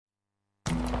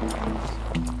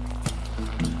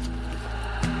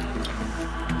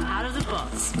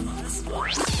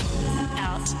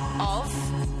Out of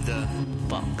The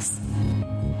box.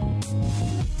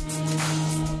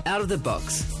 Out of the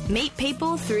Box Meet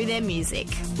people through their music.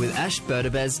 with Ash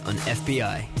Berdabez on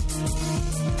FBI.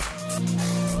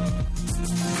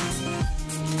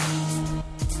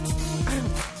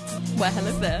 Well,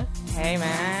 hello there. Hey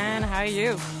man, how are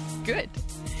you? Good.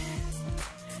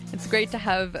 It's great to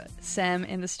have Sam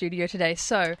in the studio today.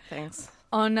 So, Thanks.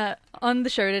 on the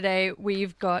show today,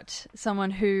 we've got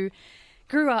someone who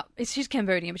grew up. She's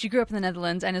Cambodian, but she grew up in the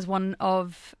Netherlands and is one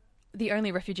of the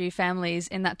only refugee families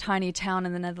in that tiny town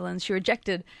in the Netherlands. She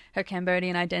rejected her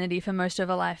Cambodian identity for most of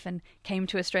her life and came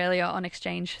to Australia on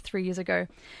exchange 3 years ago.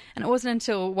 And it wasn't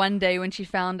until one day when she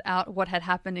found out what had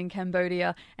happened in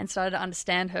Cambodia and started to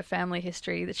understand her family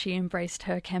history that she embraced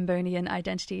her Cambodian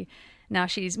identity. Now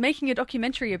she's making a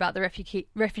documentary about the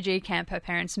refugee camp her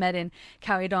parents met in,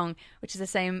 Khao Dong, which is the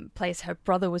same place her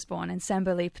brother was born, and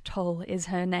Samboleap Tol is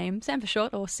her name, Sam for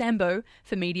short, or Sambo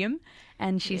for medium,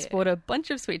 and she's brought a bunch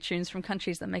of sweet tunes from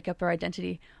countries that make up her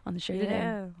identity on the show today.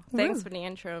 Yeah. Thanks for the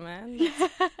intro, man.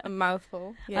 It's a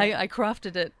mouthful. Yeah. I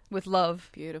crafted it with love.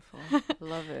 Beautiful.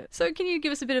 Love it. So can you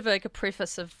give us a bit of a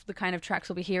preface of the kind of tracks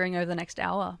we'll be hearing over the next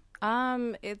hour?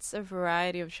 It's a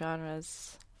variety of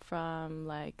genres from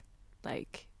like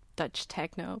Dutch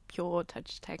techno, pure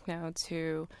Dutch techno,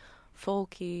 to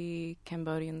folky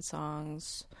Cambodian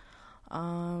songs,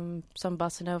 some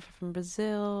bossa nova from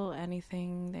Brazil,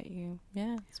 anything that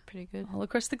it's pretty good. All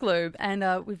across the globe. And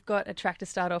we've got a track to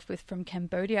start off with from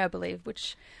Cambodia, I believe,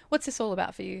 what's this all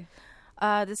about for you?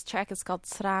 This track is called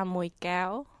Sra Mui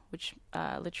Kao, which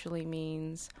literally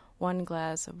means one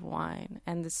glass of wine.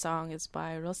 And this song is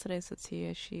by Rosare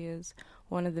Satia. She is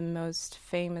one of the most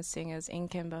famous singers in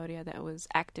Cambodia that was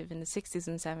active in the 60s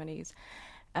and 70s.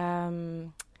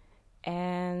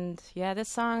 And this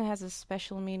song has a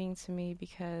special meaning to me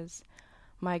because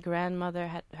my grandmother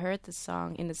had heard this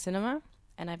song in the cinema,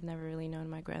 and I've never really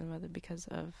known my grandmother because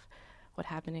of what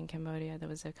happened in Cambodia. There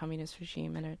was a communist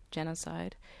regime and a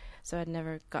genocide, so I'd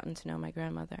never gotten to know my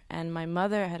grandmother. And my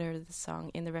mother had heard this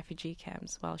song in the refugee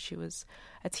camps while she was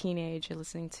a teenager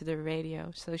listening to the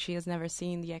radio, so she has never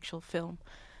seen the actual film,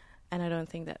 and I don't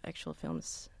think that actual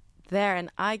film's there, and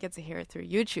I get to hear it through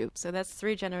YouTube. So that's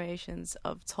 3 generations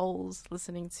of Tols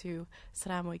listening to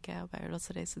Sra Mui Kao by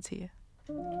Rosare Satia.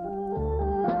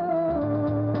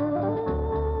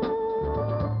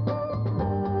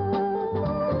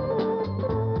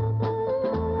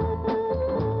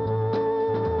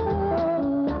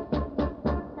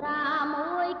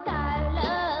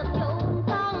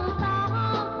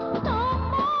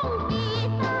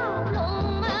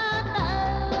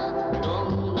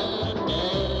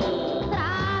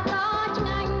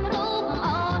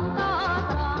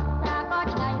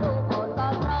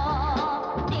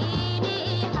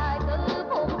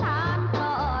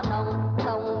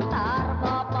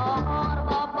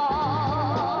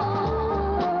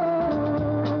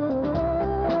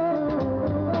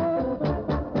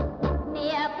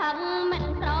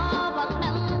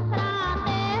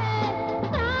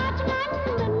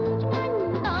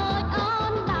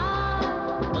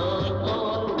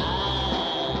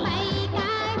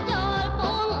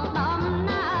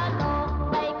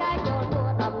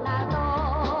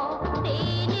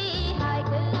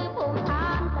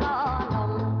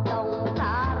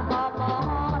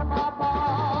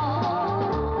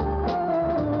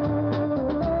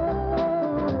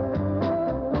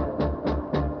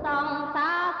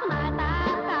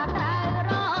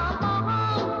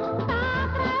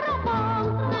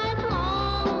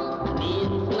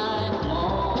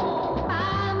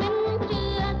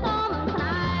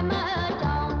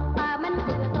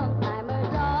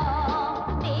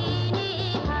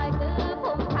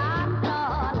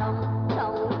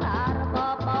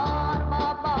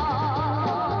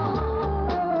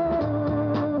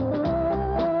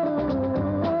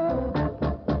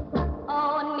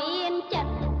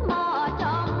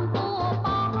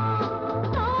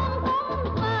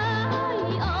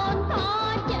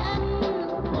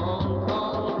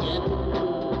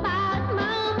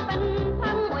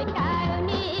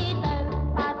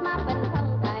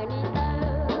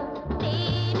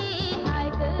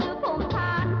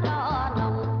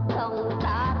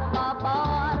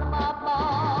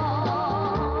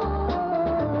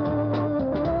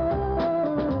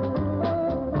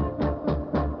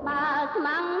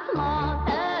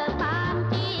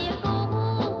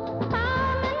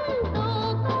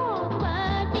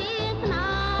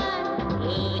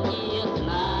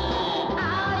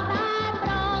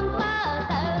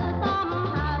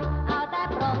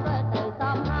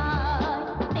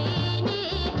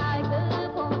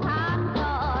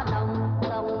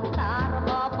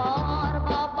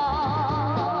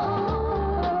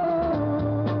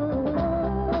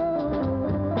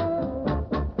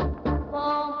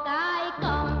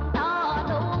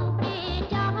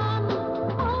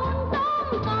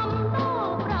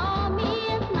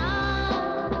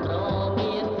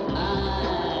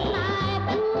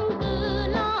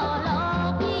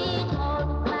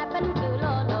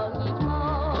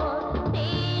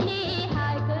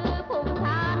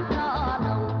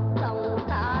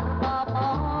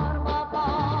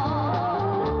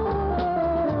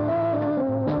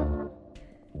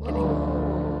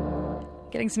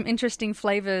 Getting some interesting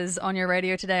flavours on your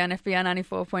radio today on FBI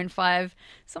 94.5.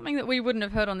 Something that we wouldn't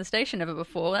have heard on the station ever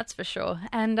before, that's for sure.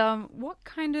 And what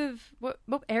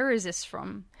era is this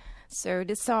from? So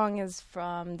this song is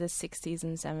from the 60s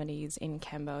and 70s in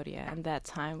Cambodia, and that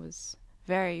time was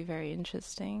very, very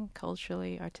interesting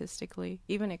culturally, artistically,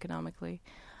 even economically,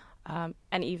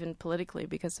 and even politically,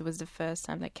 because it was the first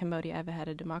time that Cambodia ever had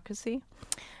a democracy.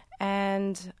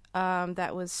 And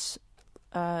that was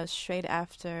straight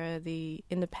after the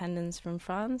independence from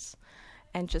France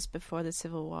and just before the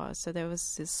Civil War. So there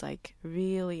was this like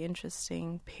really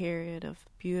interesting period of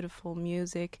beautiful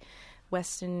music,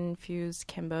 Western-infused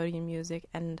Cambodian music,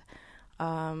 and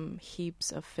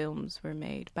heaps of films were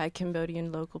made by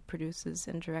Cambodian local producers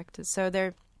and directors. So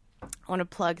I want to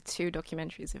plug 2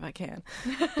 documentaries if I can.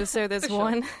 So there's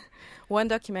one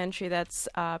documentary that's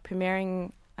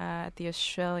premiering at the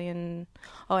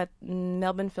at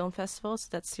Melbourne Film Festival. So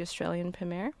that's the Australian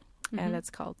premiere, and that's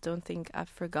called Don't Think I've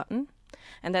Forgotten,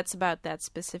 and that's about that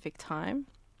specific time.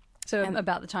 So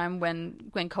about the time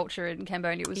when culture in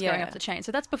Cambodia was going up the chain.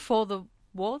 So that's before the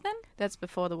war then? That's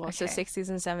before the war, okay. So 60s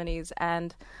and 70s,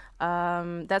 and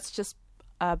that's just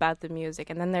about the music.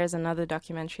 And then there's another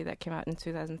documentary that came out in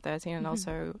 2013 and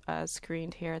also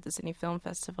screened here at the Sydney Film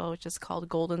Festival, which is called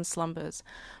Golden Slumbers,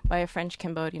 by a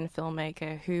French-Cambodian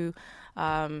filmmaker who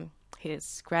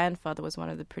his grandfather was one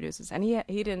of the producers, and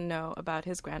he didn't know about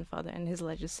his grandfather and his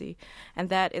legacy. And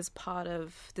that is part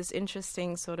of this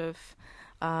interesting sort of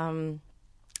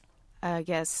I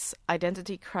guess,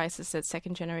 identity crisis that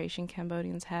second-generation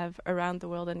Cambodians have around the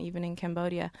world and even in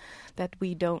Cambodia, that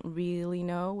we don't really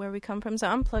know where we come from. So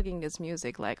I'm plugging this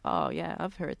music like, oh, yeah,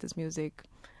 I've heard this music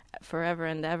forever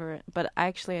and ever. But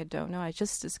actually, I don't know. I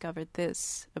just discovered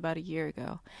this about a year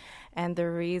ago. And the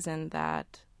reason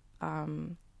that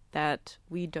that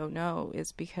we don't know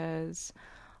is because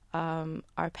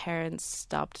our parents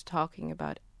stopped talking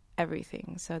about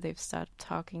everything. So they've started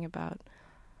talking about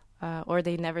or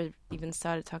they never even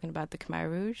started talking about the Khmer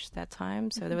Rouge that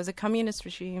time. So there was a communist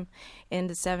regime in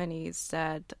the 70s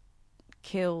that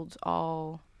killed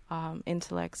all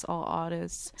intellects, all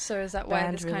artists. So is that why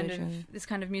this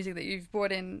kind of music that you've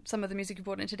brought in, some of the music you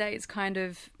brought in today, it's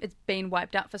been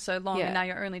wiped out for so long, and now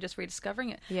you're only just rediscovering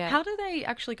it? Yeah. How do they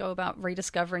actually go about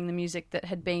rediscovering the music that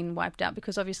had been wiped out?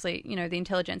 Because obviously, the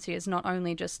intelligentsia is not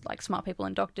only just like smart people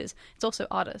and doctors; it's also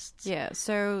artists. Yeah.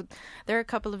 So there are a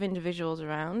couple of individuals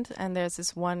around, and there's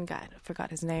this one guy, I forgot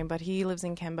his name, but he lives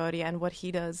in Cambodia, and what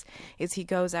he does is he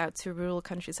goes out to rural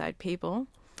countryside people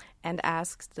and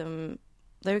asks them.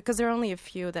 Because there are only a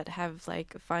few that have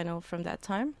like vinyl from that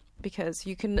time, because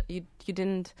you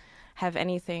didn't have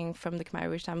anything from the Khmer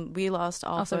Rouge time. We lost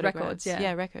all photographs.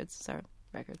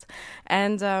 Records.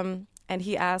 And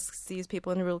he asks these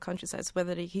people in rural countrysides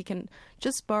whether he can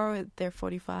just borrow their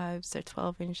 45s, their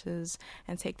 12 inches,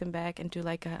 and take them back and do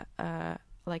like a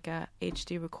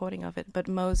HD recording of it. But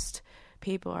most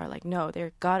people are like, no,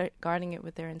 they're guarding it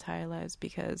with their entire lives,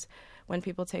 because when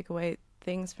people take away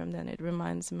things from them, it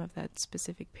reminds them of that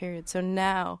specific period. So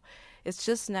now, it's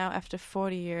just now after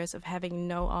 40 years of having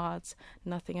no odds,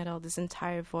 nothing at all, this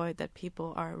entire void, that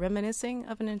people are reminiscing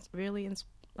of an really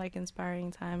inspiring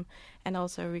time, and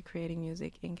also recreating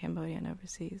music in Cambodia and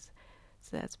overseas.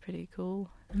 So that's pretty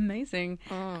cool. Amazing.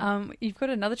 You've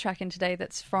got another track in today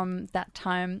that's from that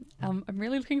time. I'm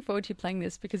really looking forward to you playing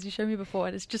this, because you showed me before,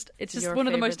 and it's just one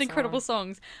of the most incredible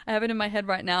songs. I have it in my head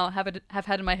right now. Have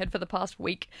had in my head for the past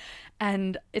week,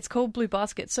 and it's called Blue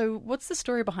Basket. So what's the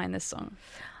story behind this song?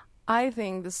 I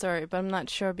think the story, but I'm not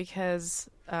sure, because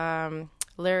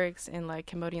lyrics in like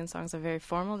Cambodian songs are very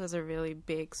formal. There's a really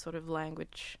big sort of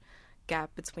language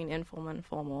gap between informal and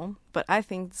formal. But I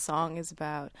think the song is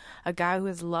about a guy who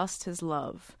has lost his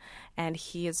love, and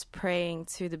he is praying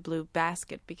to the blue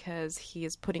basket because he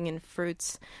is putting in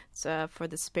fruits for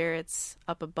the spirits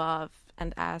up above,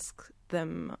 and asks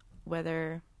them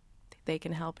whether they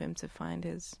can help him to find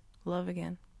his love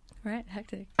again. Right,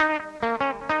 hectic.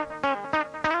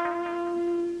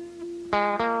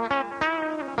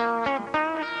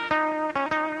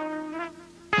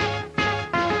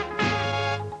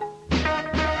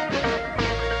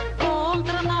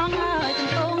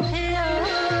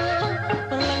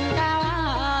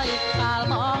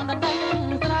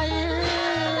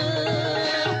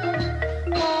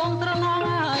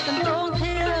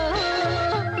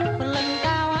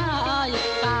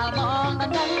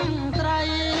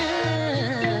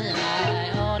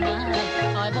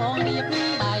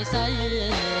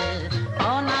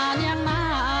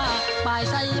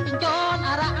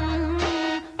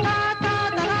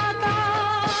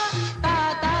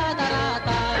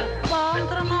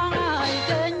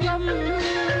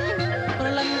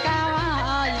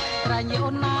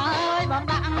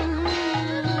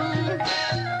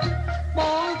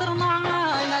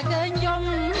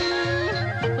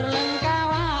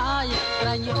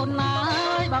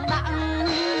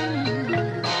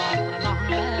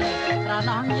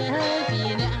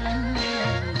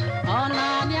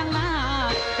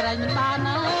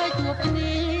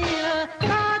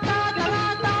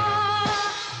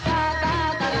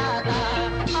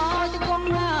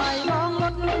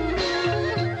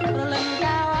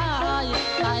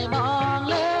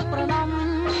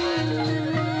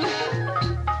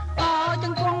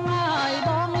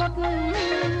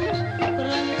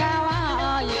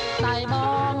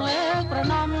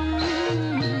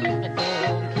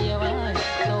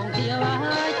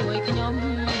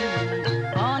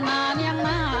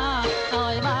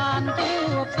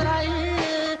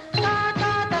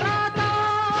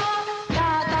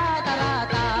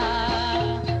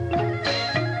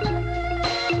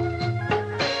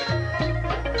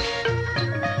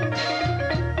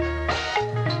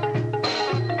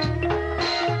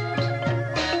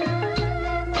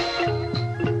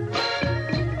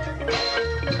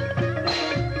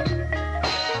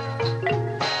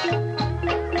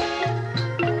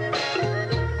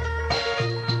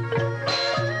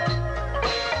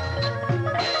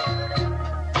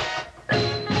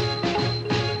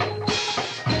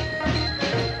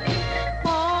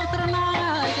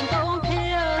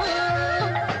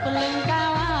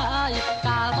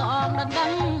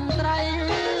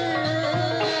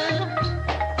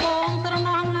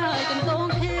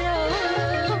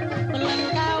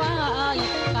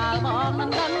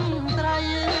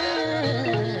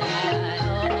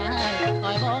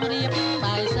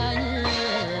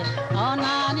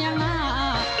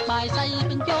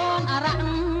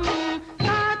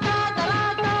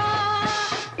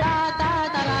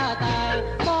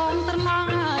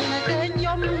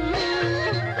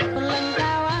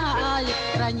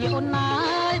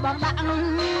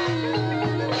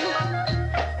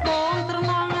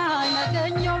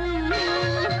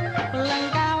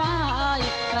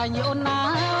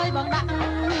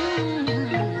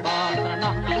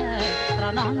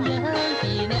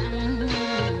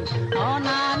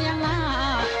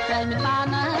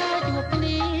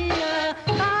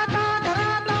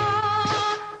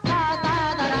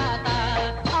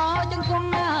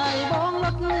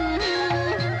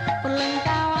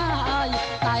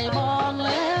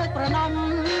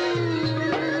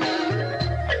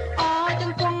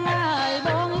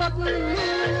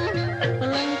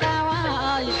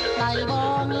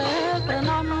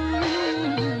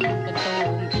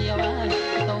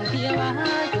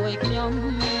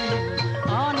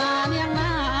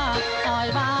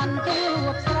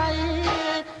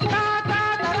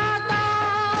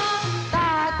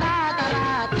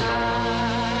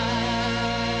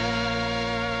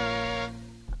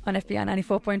 On FBI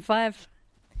 94.5.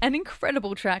 An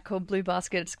incredible track called Blue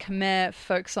Basket. It's a Khmer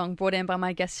folk song brought in by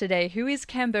my guest today, who is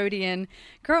Cambodian,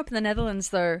 grew up in the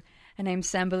Netherlands though. Her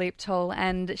name's Samboleap Tol,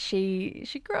 and she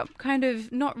grew up kind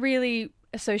of not really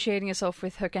associating herself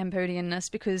with her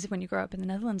Cambodianness, because when you grow up in the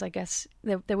Netherlands, I guess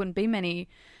there wouldn't be many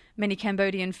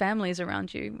Cambodian families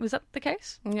around you. Was that the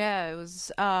case? Yeah, it was.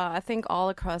 I think all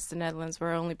across the Netherlands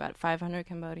were only about 500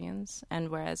 Cambodians, and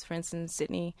whereas, for instance,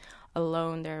 Sydney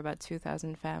alone, there are about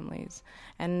 2,000 families.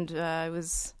 And it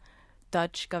was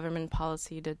Dutch government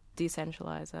policy to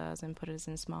decentralize us and put us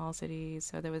in small cities.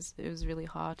 So it was really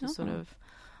hard to sort of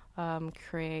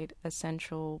create a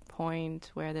central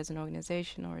point where there's an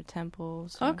organization or a temple.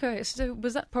 So. Okay, so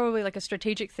was that probably like a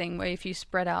strategic thing where if you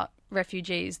spread out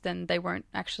refugees, then they won't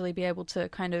actually be able to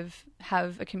kind of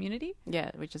have a community?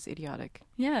 Yeah, which is idiotic.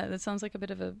 Yeah, that sounds like a bit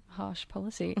of a harsh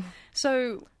policy.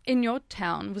 So in your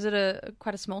town, was it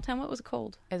quite a small town? What was it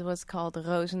called? It was called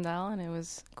Roosendaal, and it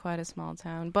was quite a small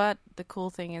town. But the cool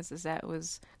thing is that it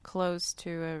was close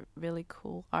to a really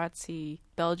cool artsy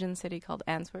Belgian city called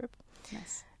Antwerp.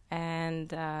 Yes. And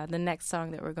the next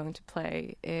song that we're going to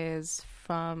play is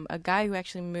from a guy who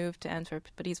actually moved to Antwerp,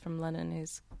 but he's from London.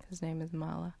 His name is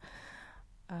Mala.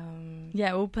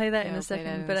 Yeah, we'll play that in a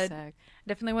second. But I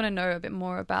definitely want to know a bit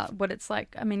more about what it's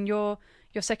like. I mean, you're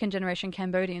second generation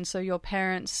Cambodian, so your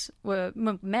parents were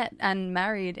met and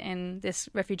married in this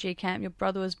refugee camp. Your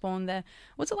brother was born there.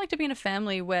 What's it like to be in a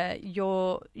family where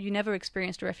you never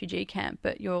experienced a refugee camp,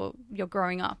 but you're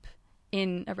growing up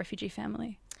in a refugee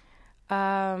family?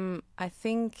 I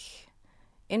think,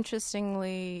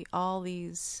 interestingly, all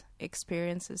these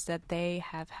experiences that they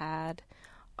have had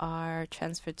are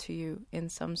transferred to you in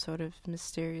some sort of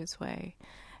mysterious way.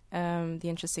 The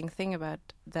interesting thing about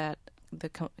that, the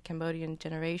Cambodian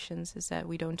generations, is that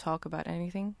we don't talk about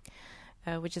anything,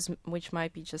 which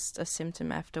might be just a symptom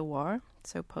after war,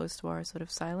 so post-war sort of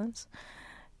silence.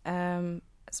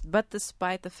 But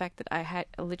despite the fact that I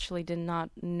literally did not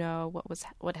know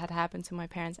what had happened to my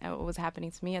parents and what was happening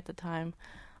to me at the time,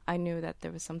 I knew that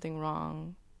there was something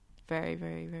wrong, very,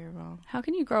 very, very wrong. How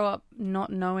can you grow up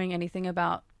not knowing anything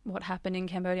about what happened in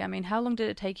Cambodia. I mean, how long did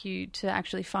it take you to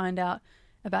actually find out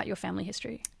about your family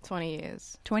history? 20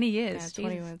 years. 20 years?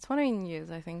 Yeah, 20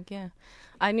 years, I think, yeah.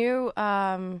 I knew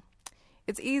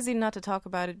it's easy not to talk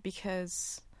about it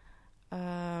because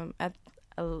at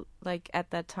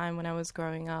that time when I was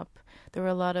growing up, there were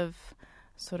a lot of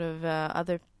sort of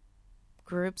other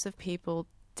groups of people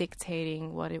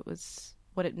dictating what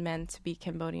it meant to be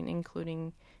Cambodian,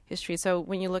 including history. So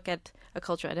when you look at a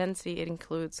cultural identity, it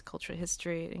includes cultural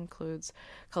history, it includes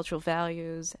cultural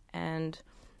values, and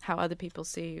how other people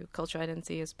see you. Cultural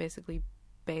identity is basically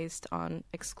based on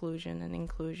exclusion and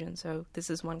inclusion. So this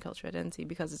is one cultural identity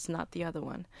because it's not the other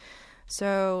one.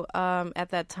 So at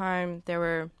that time, there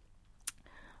were,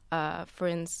 for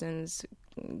instance,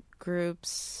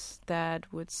 groups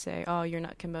that would say, oh, you're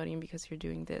not Cambodian because you're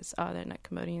doing this. Oh, they're not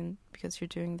Cambodian because you're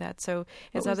doing that. So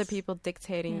it's other people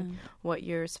dictating what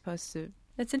you're supposed to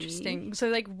That's interesting. So,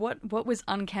 like, what was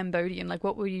un-Cambodian? Like,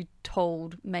 what were you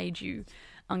told made you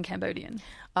un-Cambodian?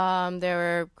 There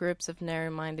were groups of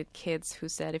narrow-minded kids who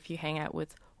said if you hang out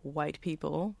with white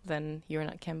people, then you're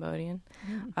not Cambodian.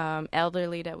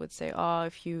 Elderly that would say, oh,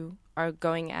 if you are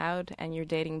going out and you're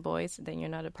dating boys, then you're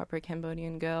not a proper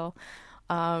Cambodian girl.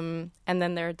 And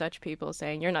then there are Dutch people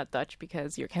saying you're not Dutch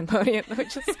because you're Cambodian,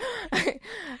 which is,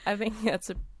 I think that's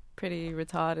a pretty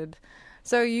retarded.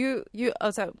 So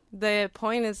so the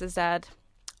point is that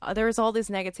there is all this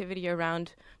negativity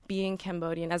around being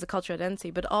Cambodian as a cultural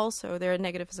identity, but also there are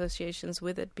negative associations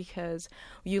with it because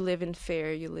you live in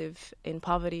fear, you live in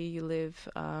poverty, you live,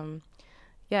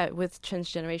 with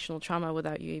transgenerational trauma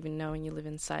without you even knowing, you live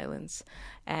in silence.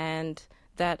 And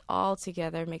that all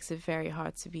together makes it very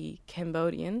hard to be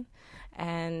Cambodian.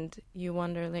 And you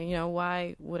wonder,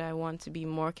 why would I want to be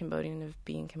more Cambodian if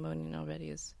being Cambodian already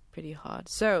is pretty hard?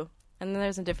 So, and then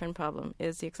there's a different problem,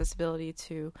 is the accessibility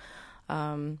to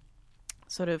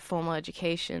sort of formal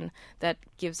education that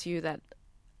gives you that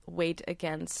weight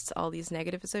against all these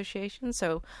negative associations.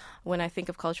 So when I think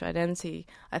of cultural identity,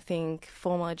 I think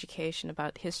formal education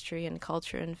about history and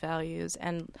culture and values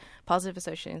and positive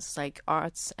associations like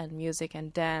arts and music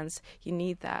and dance. You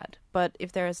need that. But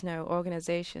if there is no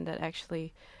organization that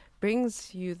actually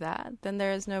brings you that, then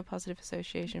there is no positive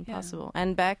association possible.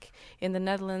 And back in the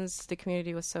Netherlands, the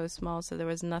community was so small, so there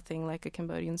was nothing like a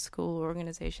Cambodian school or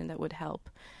organization that would help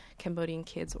Cambodian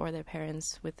kids or their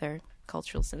parents with their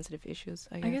cultural sensitive issues,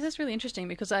 I guess. that's really interesting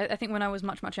because I think when I was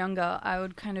much, much younger, I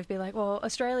would kind of be like, well,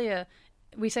 Australia,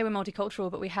 we say we're multicultural,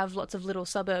 but we have lots of little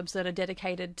suburbs that are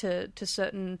dedicated to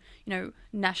certain,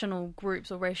 national groups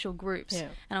or racial groups. Yeah.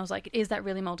 And I was like, is that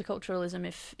really multiculturalism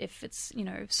if it's,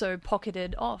 so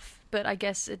pocketed off? But I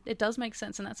guess it does make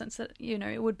sense in that sense that,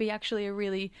 it would be actually a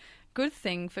really good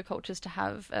thing for cultures to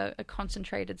have a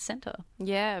concentrated centre.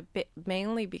 Yeah,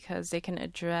 mainly because they can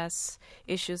address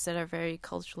issues that are very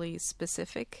culturally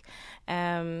specific.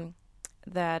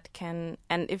 That can,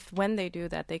 and when they do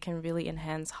that, they can really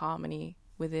enhance harmony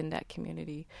within that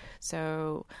community.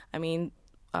 So, I mean,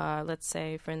 let's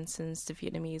say, for instance, the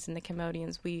Vietnamese and the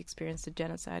Cambodians, we experienced a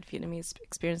genocide. Vietnamese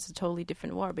experienced a totally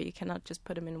different war, but you cannot just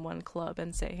put them in one club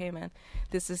and say, hey, man,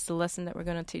 this is the lesson that we're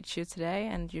going to teach you today,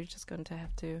 and you're just going to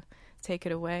have to take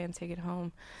it away and take it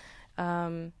home.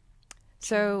 But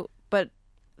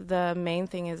the main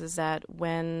thing is that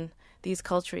when these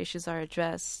cultural issues are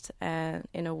addressed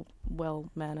in a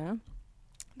well manner,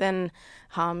 then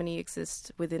harmony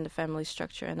exists within the family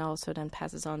structure and also then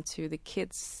passes on to the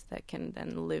kids that can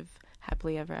then live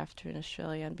happily ever after in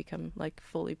Australia and become like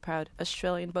fully proud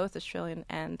Australian, both Australian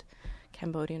and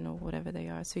Cambodian or whatever they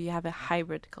are. So you have a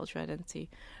hybrid cultural identity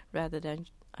rather than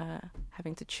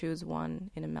having to choose one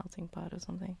in a melting pot or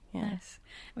something. Yeah. Nice.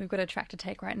 We've got a track to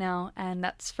take right now, and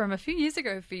that's from a few years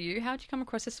ago for you. How did you come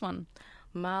across this one?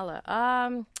 Mala.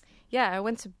 I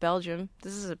went to Belgium.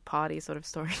 This is a party sort of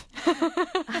story.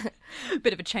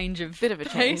 Bit of a change.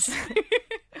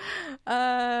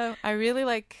 I really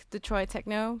like Detroit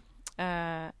techno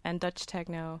and Dutch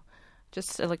techno,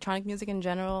 just electronic music in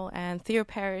general. And Theo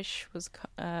Parrish was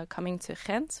coming to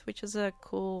Ghent, which is a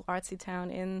cool artsy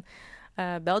town in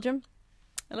Belgium.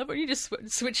 I love when you just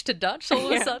switch to Dutch all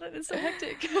of a sudden. It's so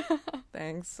hectic.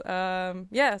 Thanks.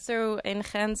 So in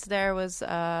Ghent there was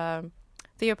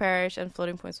Theo Parrish and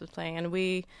Floating Points was playing, and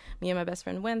me and my best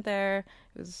friend went there.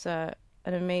 It was an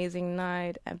amazing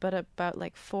night, but about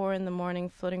like 4 a.m,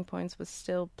 Floating Points was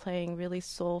still playing really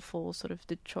soulful sort of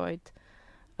Detroit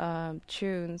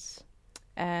tunes,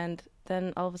 and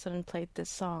then all of a sudden played this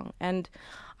song. And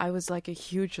I was like a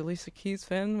huge Alicia Keys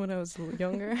fan when I was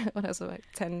younger, when I was like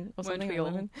 10 or something. Weren't we all?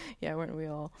 11. Yeah, weren't we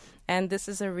all? And this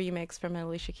is a remix from an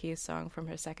Alicia Keys song from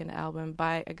her second album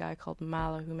by a guy called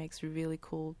Mala, who makes really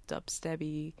cool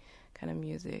dubstepy kind of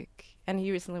music. And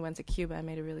he recently went to Cuba and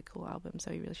made a really cool album,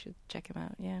 so you really should check him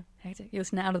out. Yeah. Hectic. You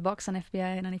listen to Out of the Box on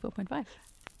FBI 94.5.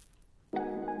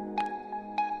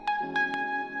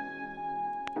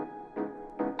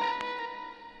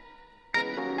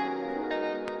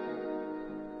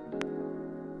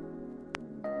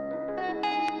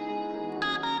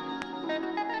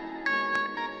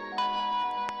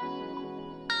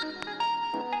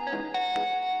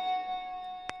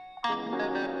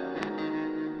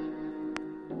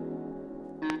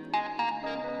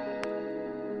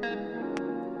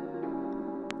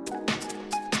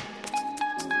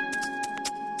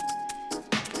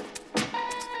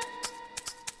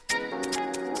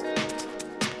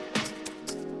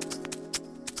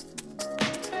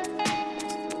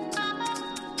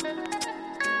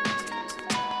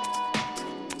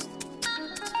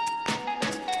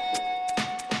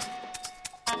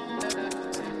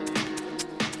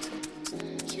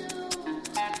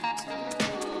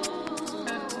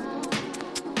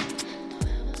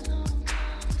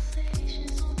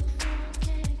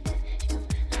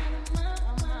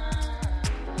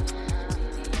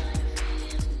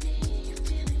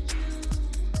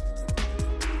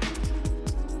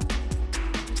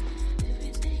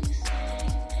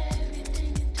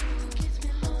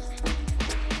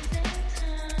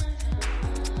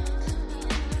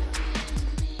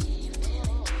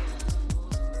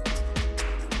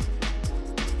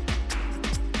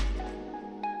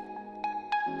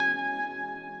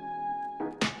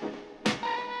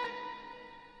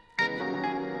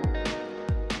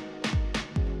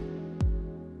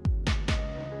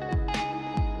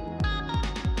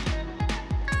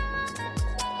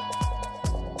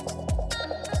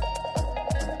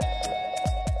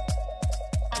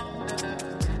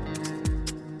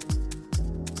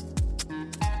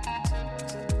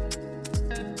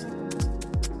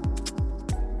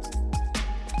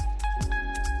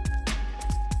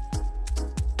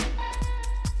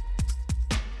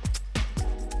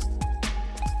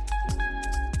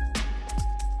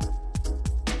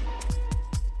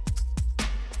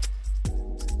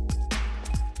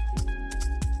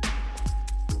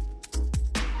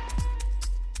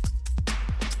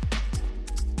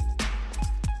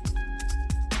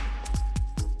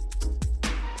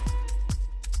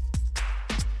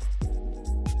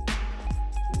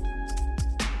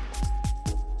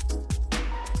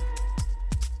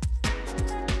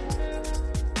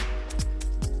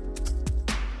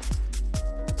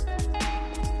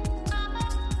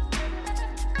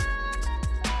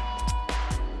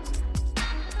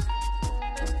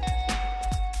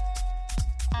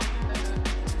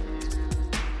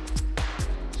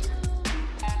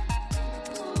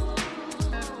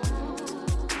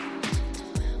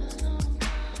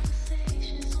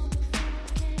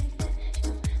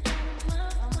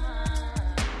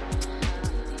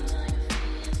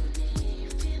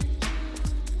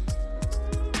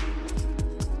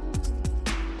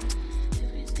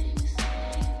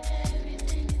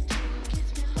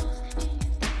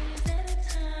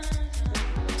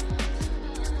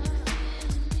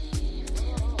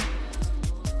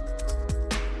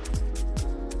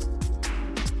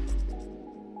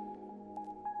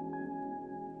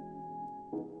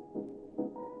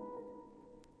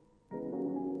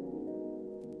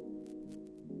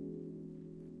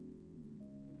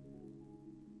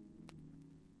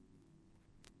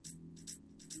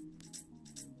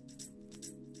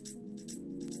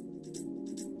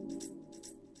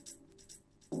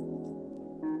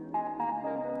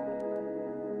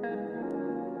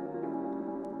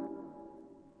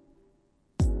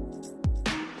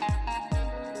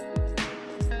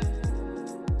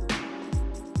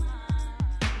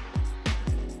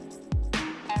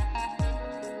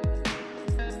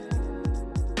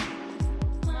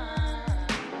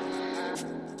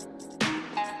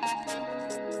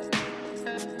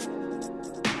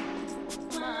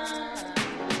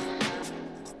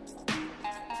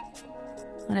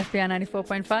 On FBI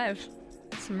 94.5.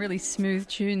 Some really smooth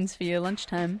tunes for your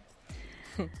lunchtime.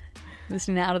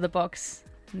 Listening to Out of the Box.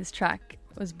 And this track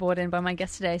was brought in by my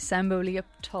guest today, Samboleap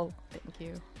Tol. Thank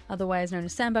you. Otherwise known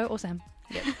as Sambo or Sam.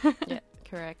 Yep. Yeah,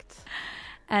 correct.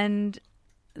 And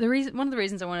one of the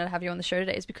reasons I wanted to have you on the show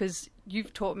today is because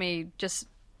you've taught me just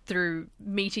through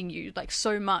meeting you like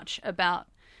so much about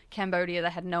Cambodia that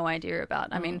I had no idea about.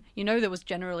 I mean, there was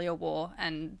generally a war,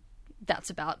 and that's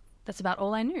about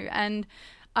all I knew. And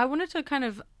I wanted to kind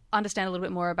of understand a little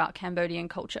bit more about Cambodian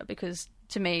culture, because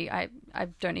to me, I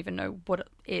don't even know what it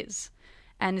is.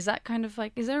 And is that kind of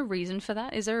like, is there a reason for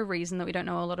that? Is there a reason that we don't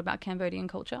know a lot about Cambodian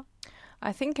culture?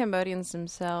 I think Cambodians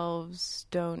themselves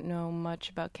don't know much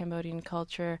about Cambodian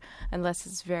culture unless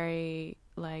it's very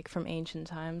like from ancient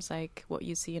times, like what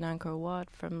you see in Angkor Wat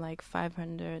from like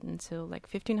 500 until like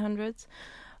 1500s.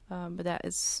 But that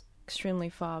is extremely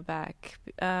far back.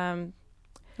 Why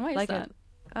is that?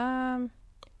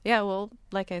 Yeah, well,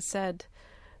 like I said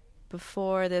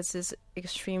before, there's this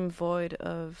extreme void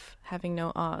of having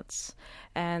no arts,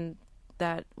 and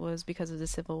that was because of the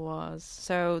civil wars.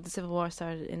 So the civil war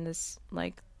started in this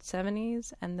like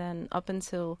 70s, and then up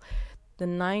until the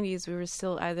 90s, we were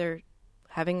still either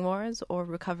having wars or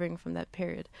recovering from that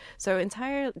period. So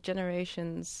entire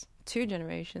generations, 2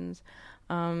 generations,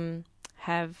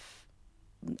 have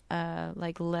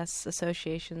like less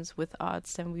associations with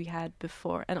arts than we had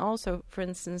before. And also, for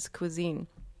instance, cuisine.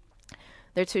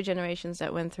 There are 2 generations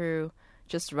that went through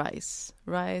just rice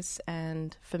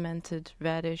and fermented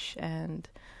radish and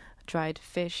dried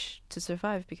fish to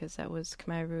survive, because that was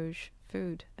Khmer Rouge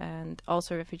food and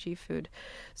also refugee food.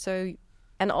 So,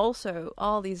 and also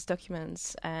all these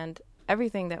documents and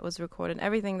everything that was recorded,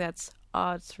 everything that's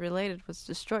arts related was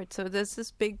destroyed. So there's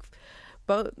this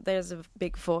there's a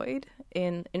big void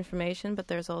in information, but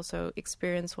there's also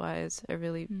experience-wise a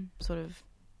really sort of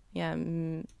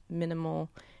minimal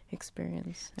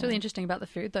experience. It's really interesting about the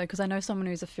food, though, because I know someone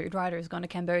who's a food writer who's gone to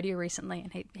Cambodia recently,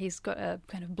 and he's got a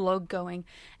kind of blog going,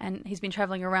 and he's been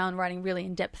traveling around writing really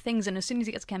in-depth things, and as soon as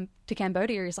he gets to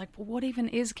Cambodia, he's like, well, what even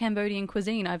is Cambodian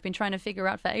cuisine? I've been trying to figure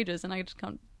out for ages, and I just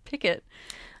can't pick it.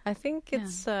 I think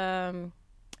it's a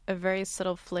very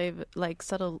subtle flavor, like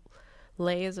subtle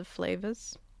layers of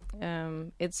flavors.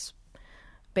 It's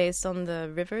based on the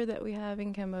river that we have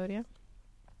in Cambodia,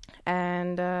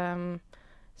 and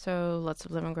so lots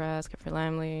of lemongrass, kaffir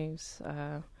lime leaves,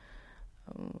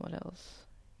 what else?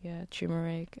 Yeah,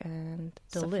 turmeric and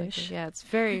delish. Like yeah, it's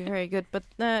very, very good. But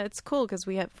it's cool because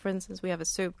we have, for instance, we have a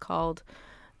soup called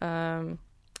the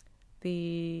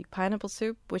pineapple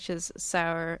soup, which is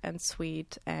sour and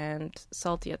sweet and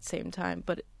salty at the same time.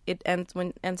 But when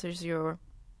it enters your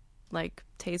like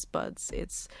taste buds,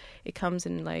 it comes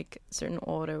in like certain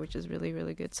order, which is really,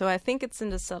 really good. So I think it's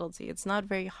in the subtlety. It's not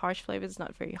very harsh flavor, it's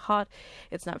not very hot,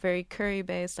 it's not very curry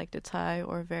based like the Thai,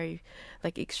 or very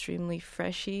like extremely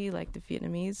freshy like the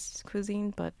Vietnamese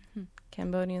cuisine, but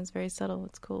Cambodian's very subtle.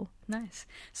 It's cool. Nice.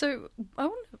 So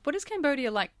what is Cambodia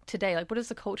like today? Like, what is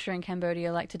the culture in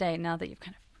Cambodia like today, now that you've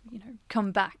kind of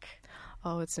come back?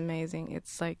 Oh, it's amazing.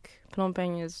 It's like, Phnom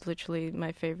Penh is literally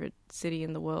my favorite city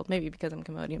in the world, maybe because I'm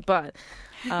Cambodian, but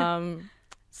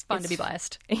it's fun to be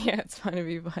biased. Yeah, it's fun to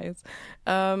be biased.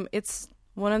 It's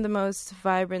one of the most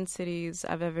vibrant cities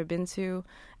I've ever been to.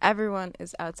 Everyone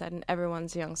is outside and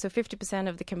everyone's young. So 50%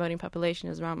 of the Cambodian population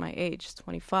is around my age,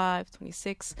 25,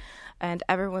 26, and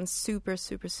everyone's super,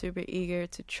 super, super eager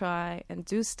to try and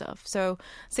do stuff. So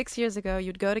 6 years ago,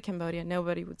 you'd go to Cambodia,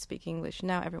 nobody would speak English.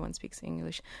 Now everyone speaks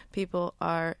English. People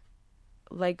are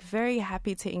like very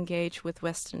happy to engage with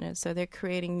Westerners. So they're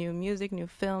creating new music, new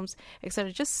films,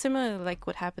 etc. Just similar to like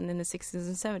what happened in the 60s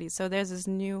and 70s. So there's this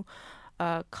new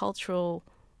cultural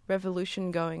revolution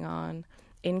going on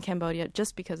in Cambodia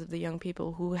just because of the young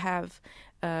people who have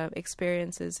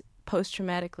experiences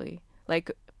post-traumatically,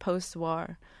 like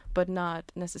post-war, but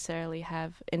not necessarily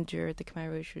have endured the Khmer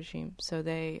Rouge regime. So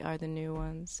they are the new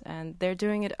ones. And they're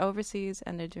doing it overseas,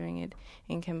 and they're doing it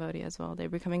in Cambodia as well. They're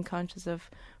becoming conscious of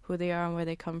who they are and where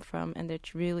they come from, and they're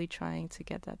really trying to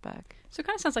get that back. So it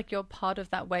kind of sounds like you're part of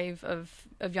that wave of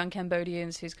young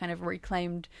Cambodians who's kind of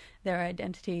reclaimed their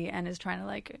identity and is trying to,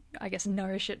 like, I guess,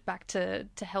 nourish it back to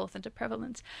health and to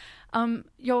prevalence.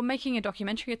 You're making a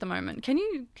documentary at the moment. Can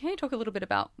you talk a little bit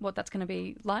about what that's going to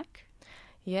be like?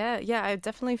 Yeah, I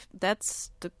definitely,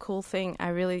 that's the cool thing. I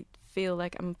really feel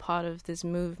like I'm part of this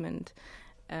movement,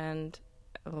 and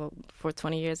for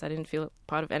 20 years I didn't feel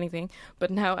part of anything,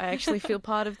 but now I actually feel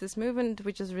part of this movement,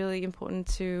 which is really important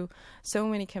to so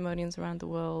many Cambodians around the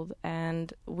world,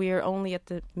 and we are only at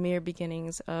the mere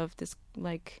beginnings of this,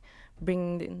 like,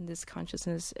 bringing in this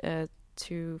consciousness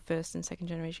to first and second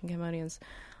generation Cambodians.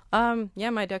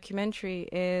 My documentary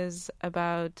is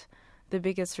about the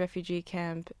biggest refugee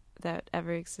camp that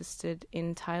ever existed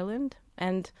in Thailand,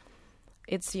 and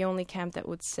it's the only camp that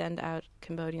would send out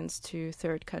Cambodians to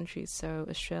third countries, so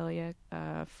Australia,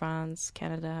 France,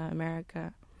 Canada,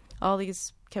 America. All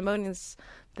these Cambodians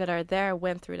that are there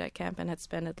went through that camp and had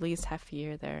spent at least half a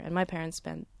year there, and my parents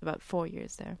spent about 4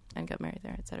 years there and got married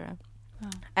there, etc. Wow.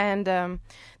 And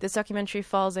this documentary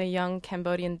follows a young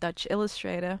Cambodian Dutch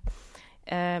illustrator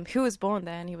who was born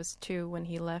there, and he was 2 when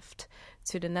he left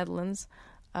to the Netherlands,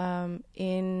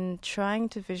 in trying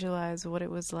to visualize what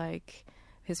it was like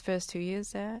his first 2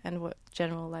 years there and what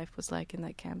general life was like in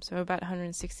that camp. So about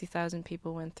 160,000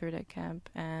 people went through that camp,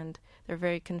 and there are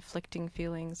very conflicting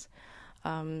feelings.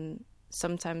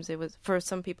 sometimes it was, for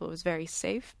some people, it was very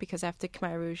safe because after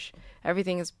Khmer Rouge,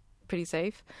 everything is pretty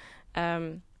safe.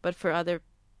 But for other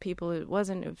people, it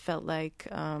wasn't. It felt like,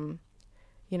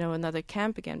 another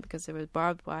camp again because there was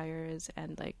barbed wires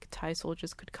and like Thai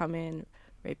soldiers could come in,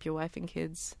 rape your wife and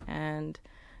kids, and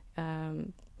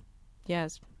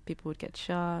people would get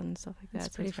shot and stuff like that.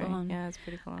 It's pretty full on. Yeah, it's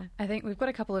pretty full on. I think we've got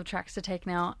a couple of tracks to take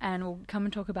now, and we'll come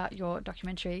and talk about your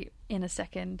documentary in a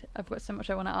second. I've got so much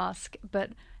I want to ask, but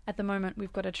at the moment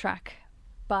we've got a track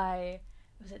by,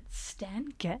 was it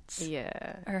Stan Getz?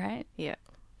 Yeah. All right. Yeah.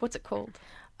 What's it called?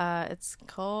 It's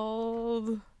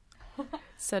called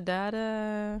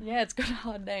Sadada. Yeah, it's got a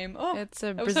hard name. Oh, it's a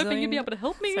I was Brazilian... hoping you'd be able to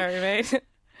help me. Sorry, mate.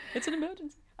 It's an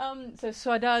emergency. So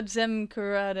Saudade Zem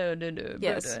Curado.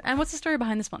 Yes. And what's the story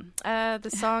behind this one? The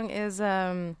song is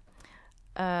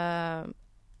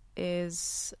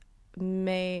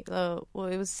made. It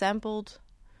was sampled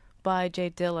by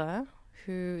Jay Dilla,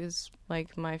 who is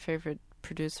like my favorite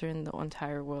producer in the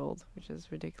entire world, which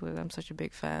is ridiculous. I'm such a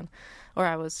big fan, or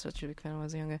I was such a big fan when I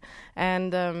was younger,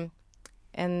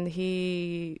 and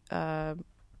he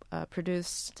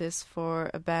produced this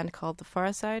for a band called The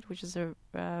Far Side, which is a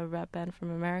rap band from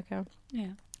America.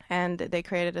 Yeah. And they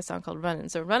created a song called Runnin'.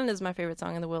 So Runnin' is my favorite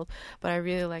song in the world, but I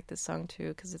really like this song too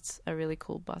because it's a really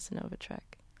cool bossa nova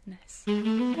track. Nice.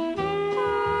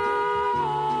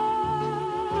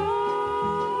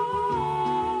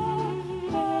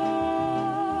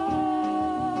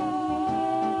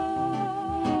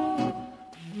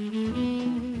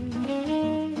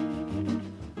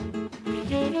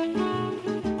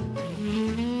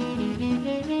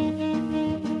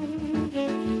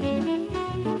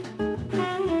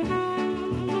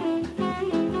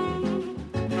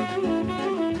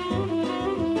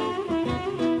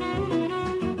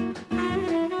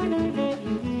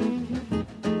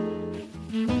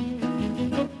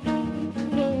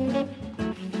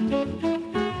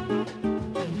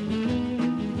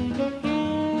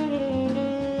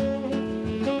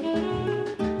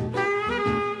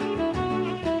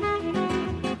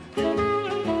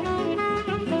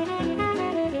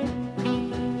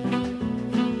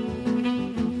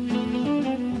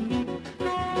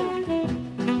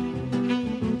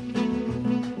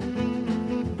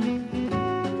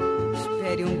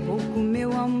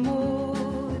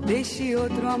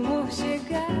 Outro amor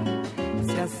chegar,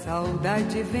 se a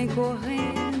saudade vem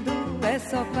correndo, é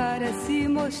só para se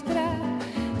mostrar.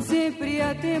 Sempre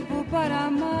há tempo para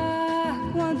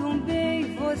amar, quando um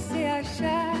bem você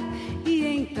achar. E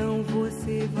então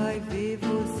você vai ver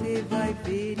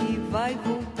e vai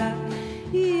voltar.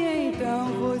 E então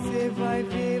você vai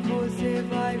ver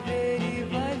e vai voltar.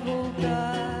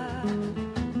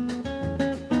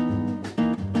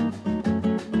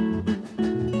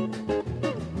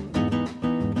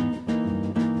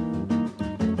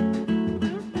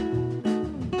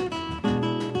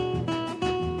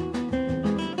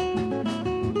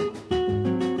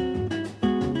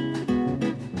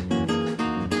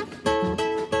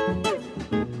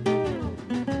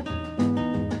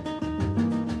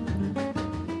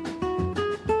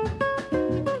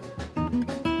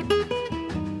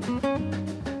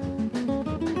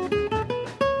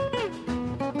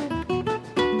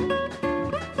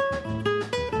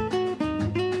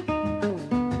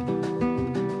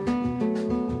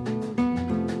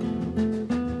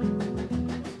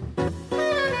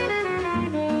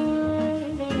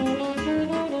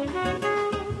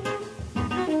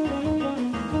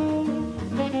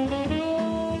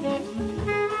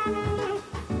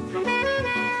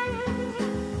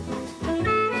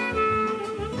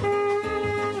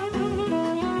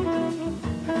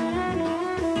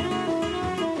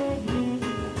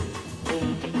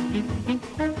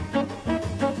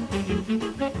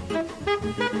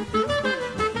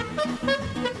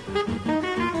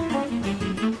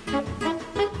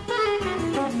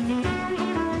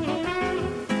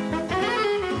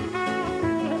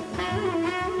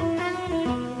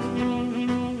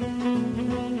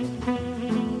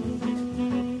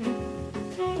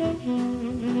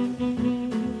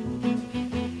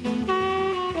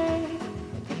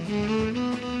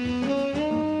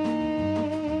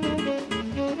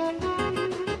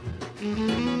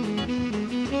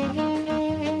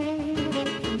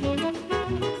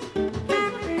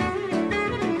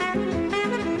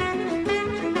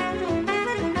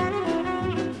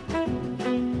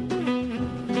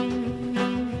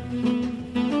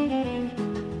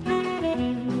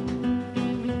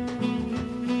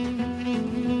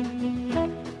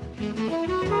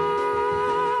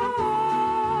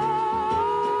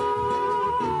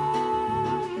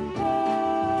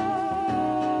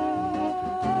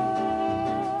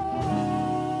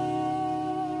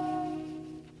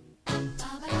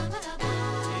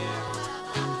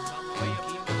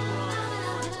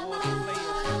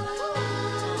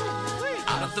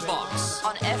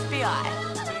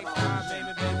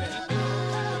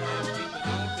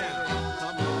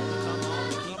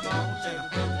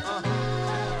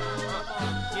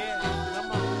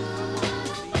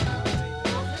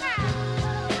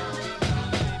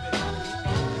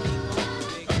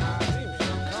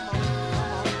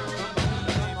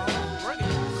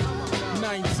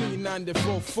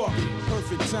 94, fuck it,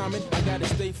 perfect timing. I gotta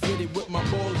stay fitted with my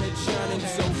bald head shining.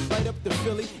 So right up to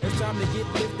Philly, it's time to get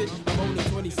lifted. I'm only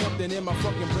 20-something and my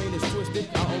fucking brain is twisted.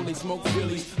 I only smoke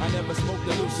Phillies, I never smoke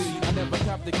the Lucy. I never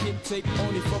cop the kick tape,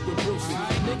 only fuck with Brucey.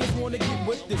 Niggas wanna get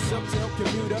with this uptown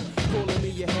commuter, pulling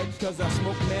me ahead cause I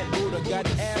smoke mad Buddha. Got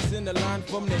ass in the line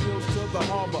from the hills to the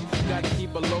harbor. Gotta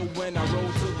keep it low when I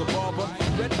roll to the barber.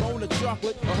 Red bone of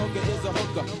chocolate, a hooker is a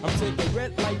hooker. I'm taking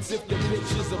red lights if the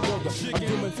bitch is a booger. I'm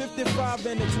doing 55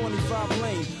 in the 25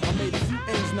 lane. I made a few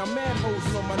A's, now mad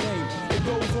hoes know my name. It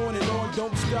goes on and on,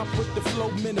 don't stop with the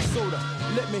flow, Minnesota.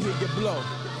 Let me hear you blow.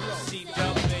 Seat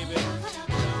up, baby. Seat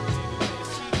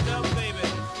up, baby.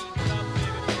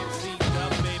 Seat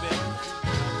up, baby.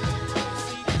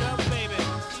 Seat up, baby.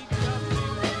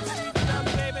 Seat up,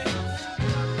 baby.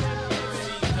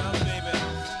 Seat up, baby.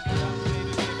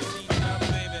 Seat up,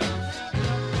 baby.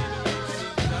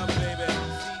 Seat up, baby.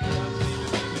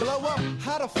 Blow up,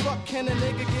 how the fuck can a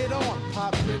nigga get on?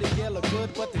 Pop pretty, yellow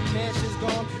good, but the cash is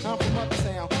gone. I'm from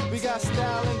uptown, we got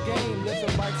style and game.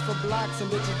 Lifting bikes for blocks and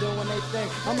bitches doing they thing.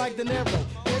 I'm like De Niro,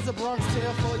 here's a Bronx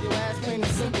tale for your ass, plain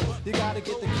and simple. You gotta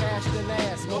get the cash, then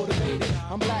ass, motivated.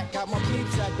 I'm black, got my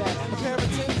peeps at that. A pair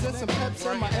of Timbs and some Peps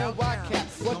and my NY cap.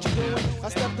 What you doing? I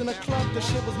stepped in the club, the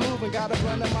shit was moving. Got a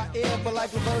run in my ear, but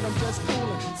like Levert, I'm just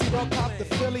cooling. See, don't pop the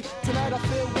Philly. Tonight I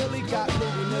feel Willie, got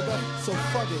Louie, nigga. So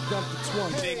fuck it, dump the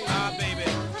 20. Big R, baby.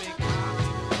 Big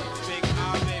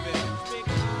R, baby.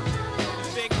 Big R, baby.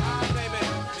 Big R, baby.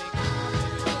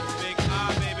 Big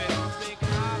R, baby. Big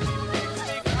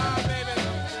R, baby.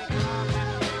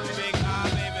 Big R,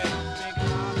 baby.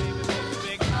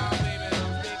 Big R, baby.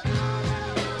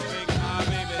 Big R,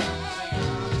 baby.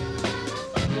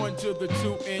 One to the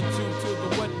two and two to the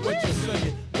what you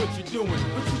saying? What you doing?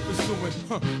 What you pursuing?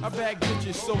 I bag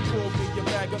bitches, so call me a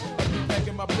bagger. I be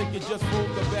bagging my blicker just for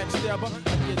the backstabber.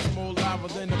 I get more lava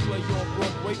than a play on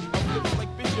Broadway. I flip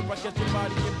like Bishop, I catch your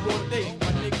body in broad day.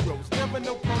 My Negroes, never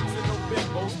no punks and no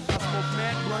bimbos. I smoke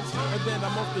mad blunts and then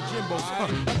I'm off the Jimbos.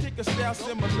 I take a style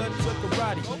similar to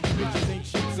karate. Bitches ain't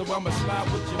shit, so I'ma slide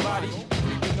with your body.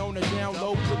 Creeping on the down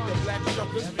low with the black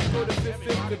shuckers. Go to Fifth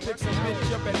to pick some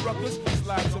bitch up at Ruckers.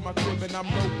 Slide to my crib and I'm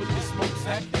low with the smoke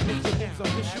sack. If the moves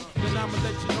official, then I'ma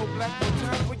let you know black. No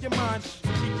time for your mind. So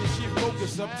keep this shit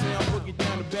focused. Uptown, boogie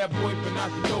down the bad boy, but not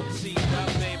the dope. Seat up,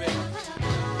 baby.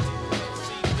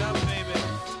 Seat up, baby.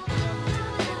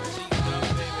 Seat up,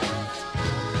 baby.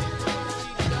 Seat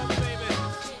up, baby.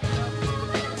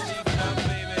 Seat up,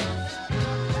 baby. Seat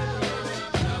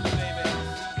up, baby.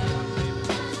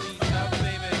 Seat up,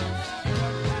 baby.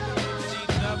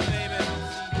 Seat up, baby.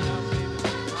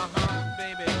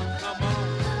 Baby. Come on.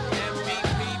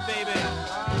 MVP, baby.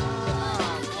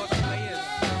 Force players.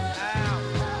 Out.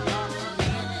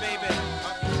 Baby.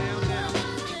 Down, down.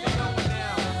 Keep it going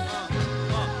down.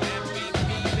 MVP,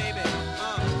 baby.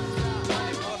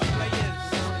 Force players.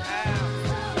 Out.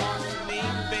 Me,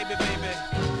 baby, baby.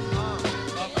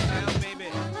 Uptown, baby.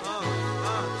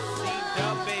 Seat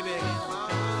up, baby.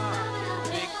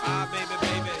 Big R, baby,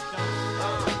 baby.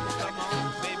 Come on,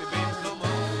 baby, baby, come on.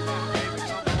 Baby,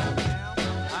 come on now.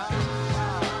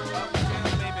 Uptown,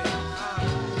 baby.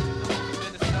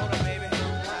 Minnesota, baby.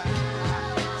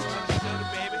 Minnesota,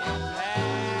 baby.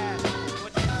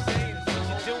 What you saying? What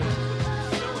you doing? What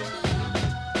you doing?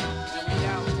 And we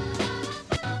out.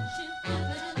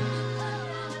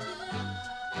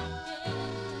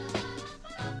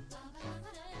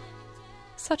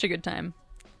 Such a good time.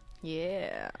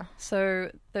 Yeah.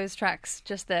 So those tracks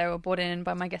just there were brought in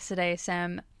by my guest today,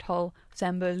 Samboleap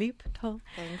Tol,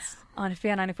 Thanks. on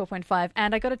FBI 94.5.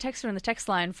 And I got a text in the text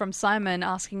line from Simon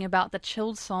asking about the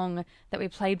chilled song that we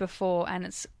played before, and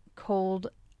it's called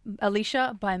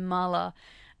Alicia by Marla.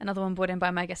 Another one brought in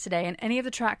by my guest today. And any of the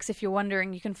tracks, if you're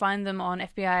wondering, you can find them on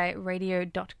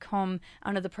fbiradio.com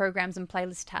under the programs and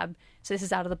playlist tab. So this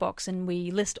is Out of the Box, and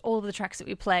we list all of the tracks that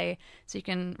we play so you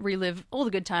can relive all the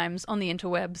good times on the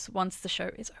interwebs once the show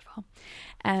is over.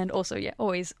 And also, yeah,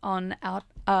 always on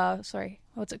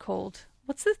what's it called?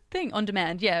 What's the thing? On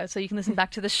demand, yeah, so you can listen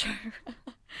back to the show.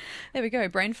 There we go,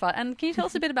 brain fart. And can you tell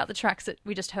us a bit about the tracks that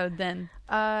we just heard then?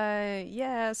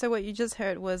 Yeah, so what you just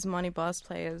heard was Money Boss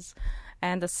Players,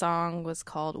 and the song was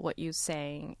called What You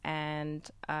Saying. And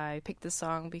I picked this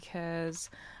song because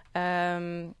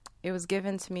it was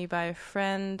given to me by a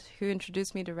friend who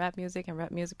introduced me to rap music, and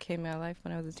rap music came in my life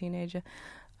when I was a teenager.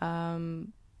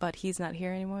 But he's not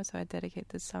here anymore, so I dedicate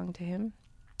this song to him.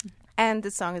 And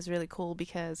this song is really cool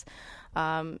because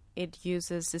it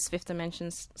uses this Fifth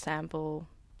Dimension sample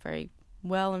very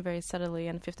well and very subtly.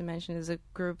 And Fifth Dimension is a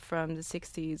group from the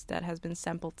 60s that has been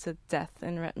sampled to death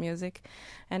in rap music.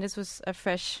 And this was a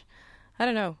fresh I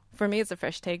don't know. For me, it's a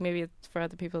fresh take. Maybe for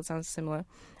other people, it sounds similar.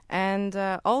 And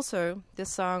also, this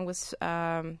song was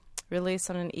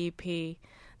released on an EP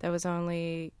that was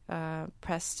only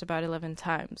pressed about 11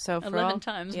 times. So for 11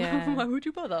 times? Yeah. Why would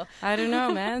you bother? I don't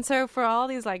know, man. So for all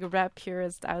these like rap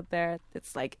purists out there,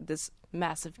 it's like this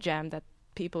massive gem that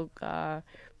people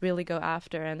really go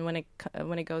after. And when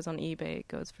it goes on eBay, it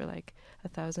goes for like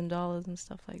 $1,000 and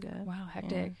stuff like that. Wow,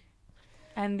 hectic. Yeah.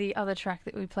 And the other track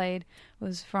that we played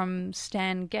was from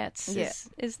Stan Getz. Yeah.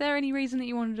 Is there any reason that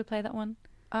you wanted to play that one?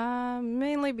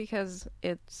 Mainly because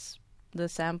it's the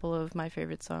sample of my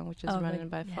favorite song, which is Running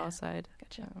by yeah. Far Side.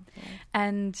 Gotcha. So, yeah.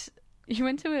 And you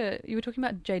were talking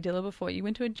about Jay Dilla before. You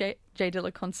went to a Jay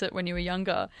Dilla concert when you were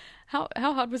younger. How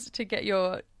hard was it to get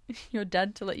your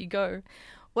dad to let you go?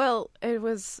 Well, I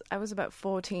was about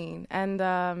 14,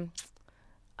 and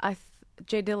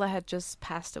Jay Dilla had just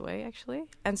passed away, actually.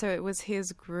 And so it was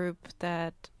his group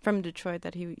from Detroit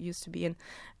that he used to be in,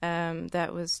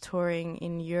 that was touring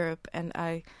in Europe. And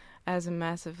I, as a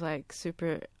massive, like,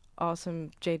 super awesome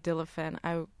Jay Dilla fan,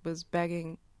 I was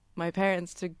begging my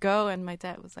parents to go, and my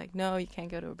dad was like, no, you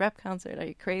can't go to a rap concert. Are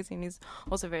you crazy? And he's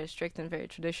also very strict and very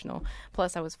traditional.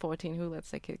 Plus, I was 14. Who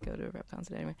lets a kid go to a rap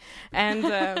concert anyway?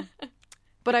 And...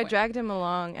 But I dragged him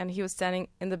along, and he was standing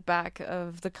in the back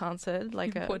of the concert,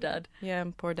 like poor dad. Yeah,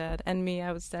 poor dad. And me,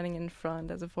 I was standing in front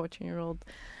as a 14-year-old.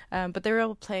 But they were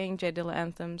all playing Jay Dilla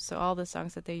anthems, so all the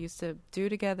songs that they used to do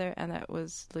together, and that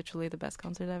was literally the best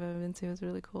concert I've ever been to. It was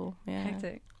really cool. Yeah.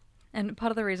 Hectic. And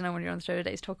part of the reason I wanted you on the show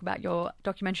today is talk about your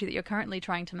documentary that you're currently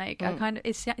trying to make.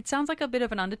 It sounds like a bit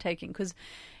of an undertaking because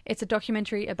it's a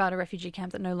documentary about a refugee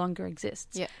camp that no longer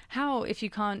exists. Yeah. How, if you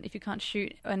can't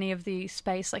shoot any of the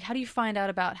space, like how do you find out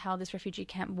about how this refugee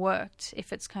camp worked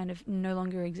if it's kind of no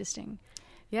longer existing?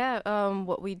 Yeah.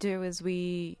 What we do is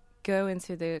we go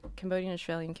into the Cambodian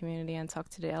Australian community and talk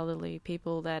to the elderly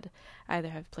people that either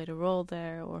have played a role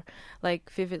there or like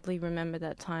vividly remember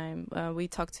that time. We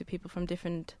talk to people from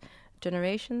different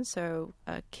generations, so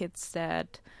kids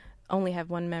that only have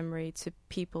one memory to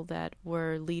people that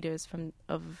were leaders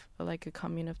of like a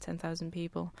commune of 10,000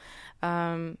 people.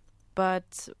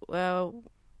 But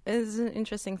it's an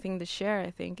interesting thing to share,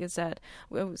 I think, is that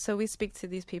so we speak to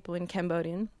these people in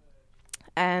Cambodian.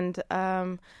 And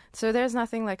so there's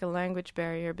nothing like a language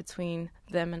barrier between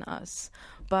them and us.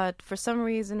 But for some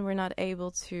reason, we're not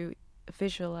able to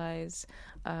visualize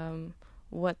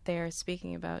what they're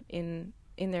speaking about in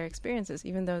their experiences,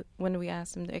 even though when we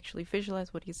ask them to actually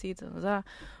visualize what you see,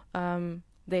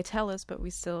 they tell us, but we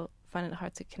still find it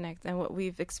hard to connect. And what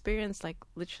we've experienced, like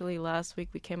literally last week,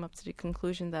 we came up to the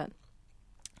conclusion that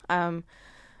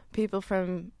people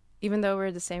from, even though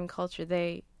we're the same culture,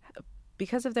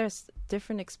 because of their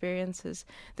different experiences,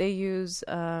 they use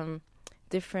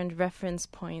different reference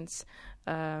points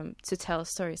to tell a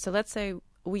story. So let's say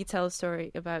we tell a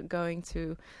story about going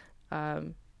to,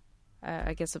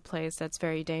 I guess, a place that's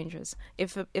very dangerous.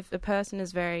 If a person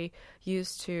is very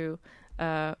used to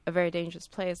a very dangerous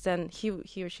place, then he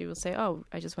or she will say, oh,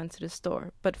 I just went to the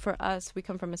store. But for us, we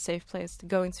come from a safe place.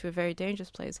 Going to a very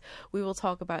dangerous place, we will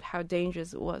talk about how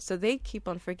dangerous it was. So they keep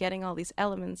on forgetting all these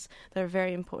elements that are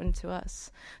very important to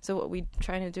us. So what we're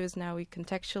trying to do is now we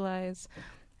contextualize,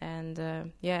 and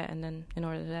and then in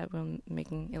order to that, we're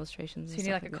making illustrations. So you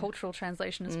need like a cultural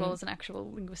translation as well as an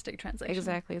actual linguistic translation.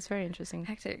 Exactly, it's very interesting.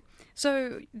 Hectic.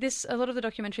 So a lot of the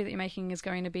documentary that you're making is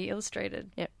going to be illustrated.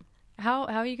 Yep. How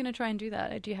are you going to try and do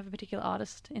that? Do you have a particular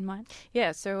artist in mind?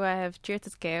 Yeah, so I have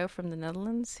Geertes Geo from the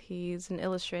Netherlands. He's an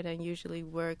illustrator and usually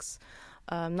works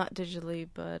not digitally,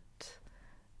 but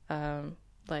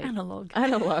like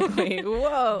analogly.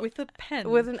 Whoa, with a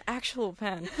pen, with an actual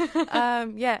pen.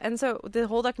 And so the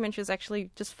whole documentary is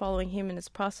actually just following him in his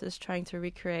process, trying to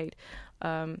recreate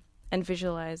and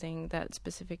visualizing that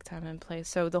specific time and place.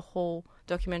 So the whole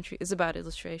documentary is about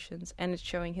illustrations, and it's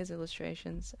showing his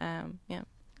illustrations.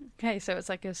 Okay, so it's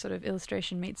like a sort of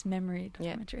illustration meets memory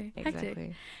documentary. Yeah, exactly.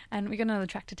 Hectic. And we got another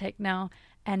track to take now,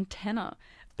 Antenna.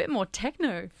 A bit more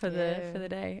techno for the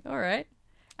day. All right.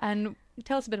 And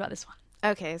tell us a bit about this one.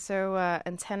 Okay, so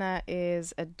Antenna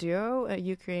is a duo, a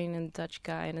Ukrainian and Dutch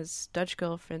guy and his Dutch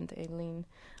girlfriend, Aileen.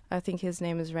 I think his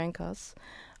name is Renkas.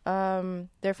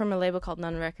 They're from a label called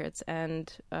Nun Records,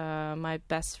 and my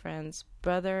best friend's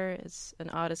brother is an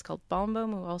artist called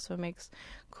Balmboom, who also makes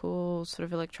cool sort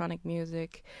of electronic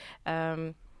music.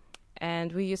 And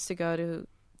we used to go to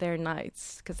their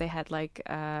nights because they had like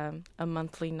a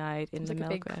monthly night in the Melkweg. Like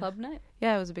a big club night?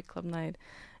 Yeah, it was a big club night.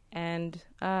 And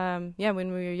when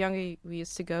we were younger, we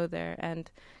used to go there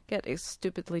and get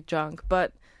stupidly drunk.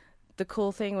 But the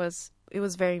cool thing was, it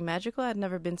was very magical. I'd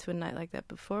never been to a night like that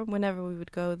before. Whenever we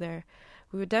would go there,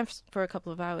 we would dance for a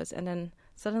couple of hours and then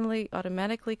suddenly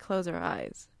automatically close our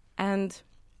eyes. And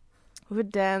we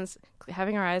would dance,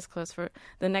 having our eyes closed for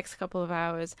the next couple of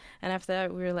hours. And after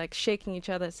that, we were like shaking each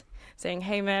other, saying,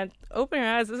 hey, man, open your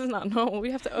eyes. This is not normal.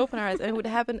 We have to open our eyes. And it would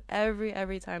happen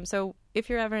every time. So if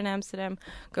you're ever in Amsterdam,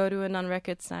 go to a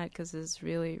non-records night because it's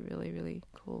really, really, really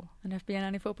cool. On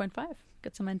FBI 94.5.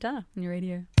 Got some antenna on your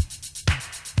radio.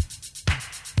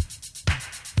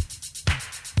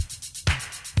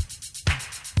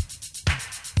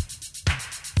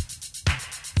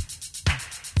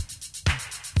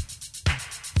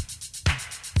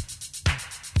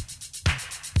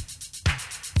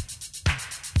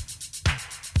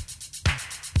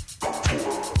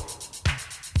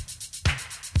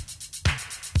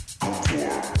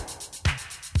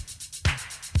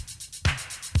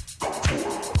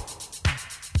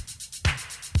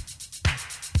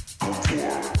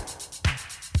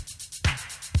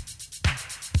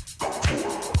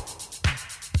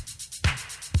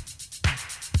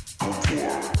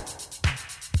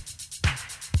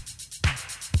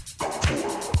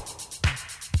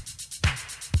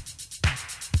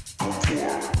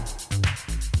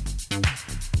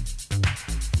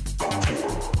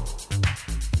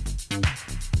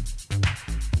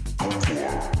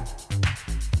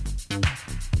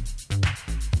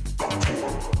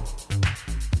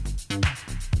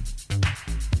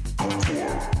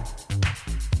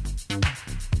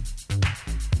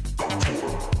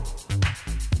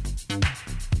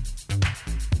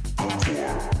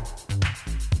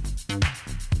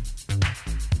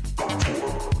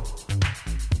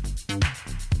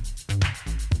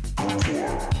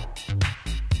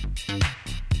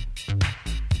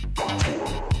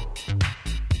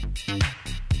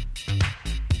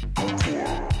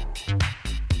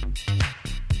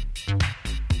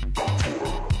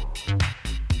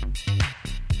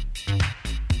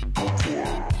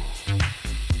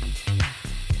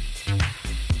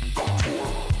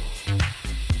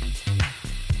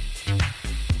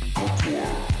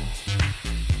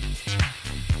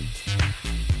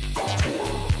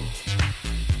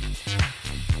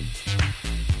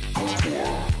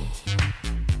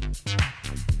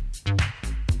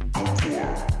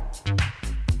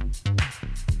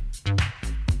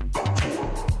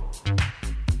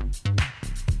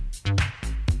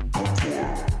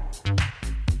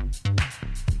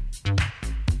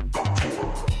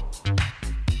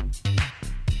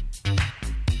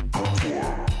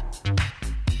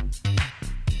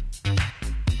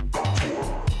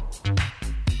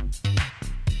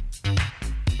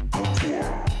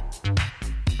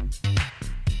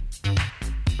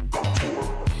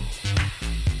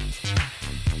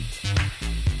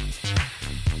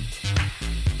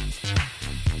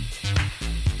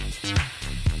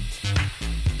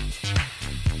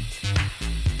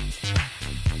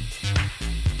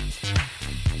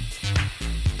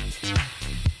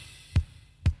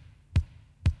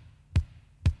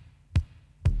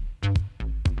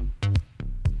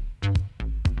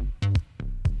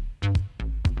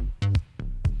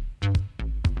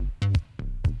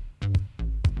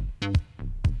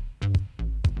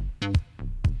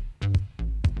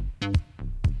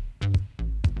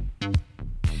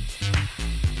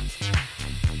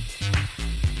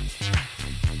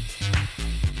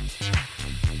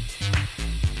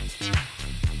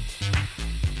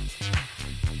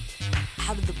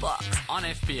 Out of the box on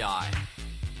FBI.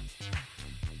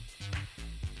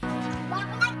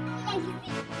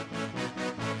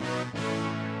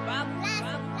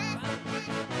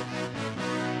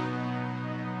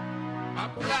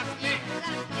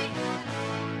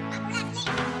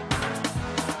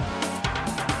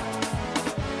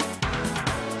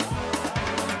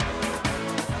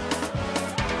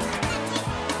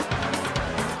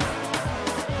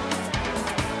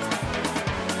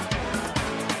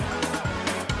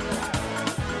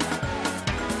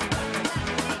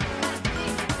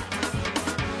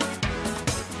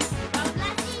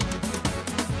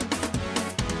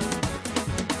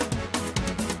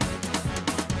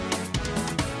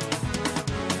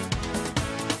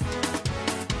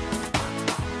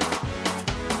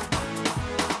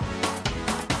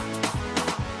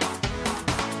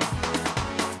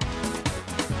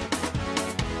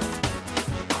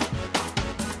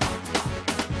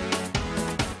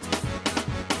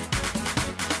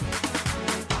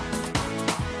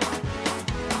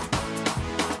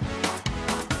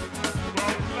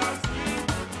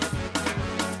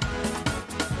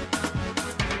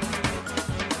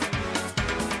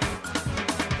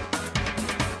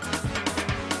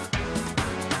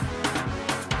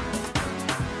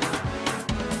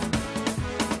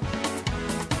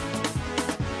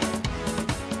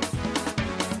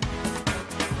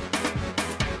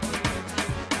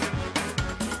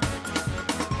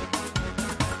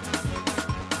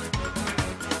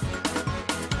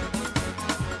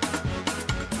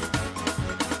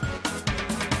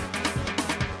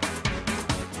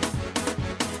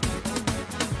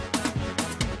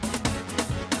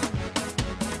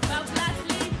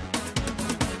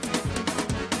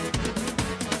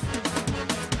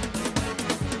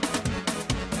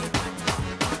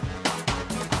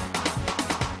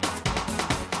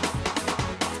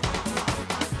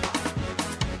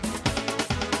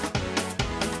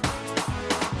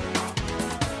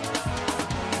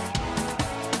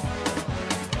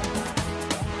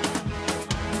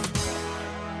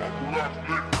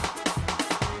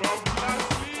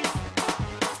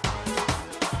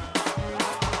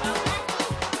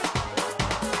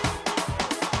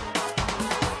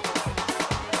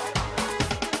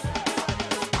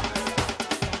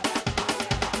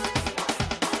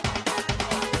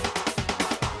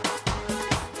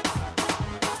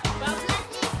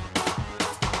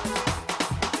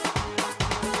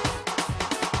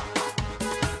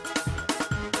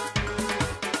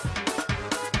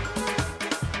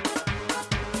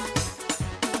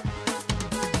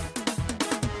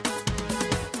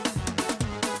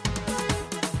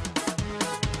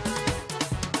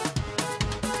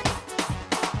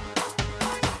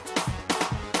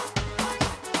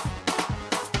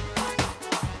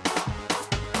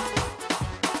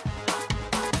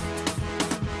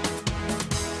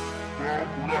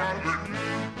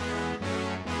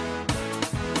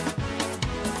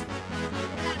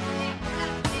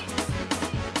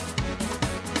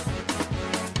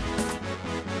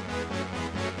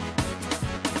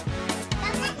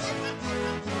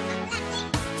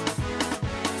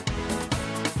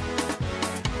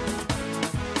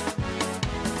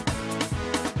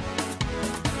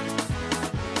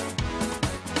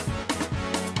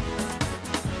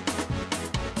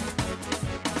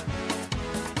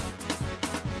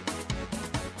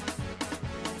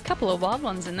 couple of wild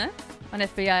ones in there on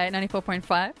FBI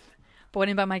 94.5. Brought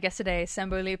in by my guest today,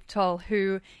 Samboleap Tol,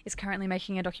 who is currently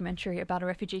making a documentary about a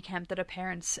refugee camp that her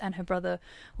parents and her brother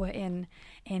were in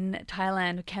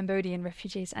Thailand, Cambodian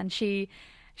refugees. And she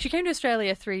came to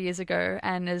Australia 3 years ago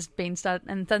and has been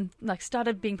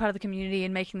started being part of the community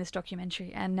and making this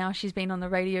documentary. And now she's been on the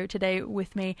radio today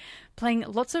with me, playing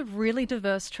lots of really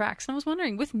diverse tracks. And I was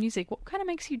wondering, with music, what kind of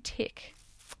makes you tick?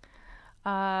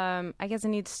 I guess it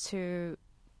needs to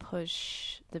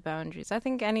push the boundaries. I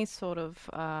think any sort of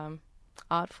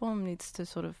art form needs to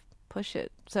sort of push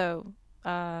it. So,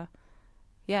 it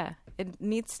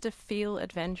needs to feel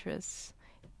adventurous.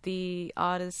 The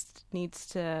artist needs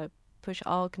to push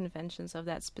all conventions of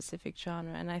that specific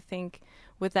genre. And I think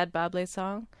with that Bable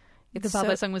song, The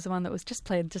Bable song was the one that was just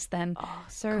played just then. Oh,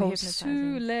 so called hypnotizing.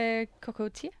 Sous les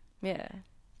cocotiers.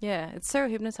 Yeah, it's so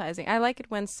hypnotizing. I like it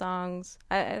when songs,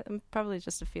 I'm probably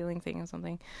just a feeling thing or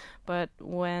something, but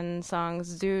when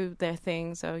songs do their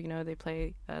thing, so, they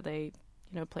play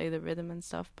the rhythm and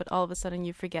stuff, but all of a sudden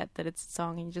you forget that it's a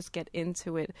song and you just get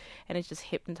into it and it just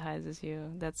hypnotizes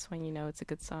you. That's when you know it's a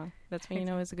good song. That's when you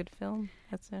know it's a good film.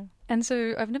 That's it. And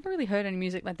so I've never really heard any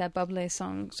music like that Bable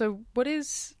song. So what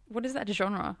is that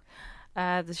genre?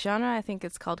 The genre, I think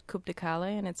it's called Coupe de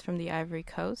Calais, and it's from the Ivory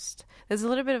Coast. There's a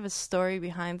little bit of a story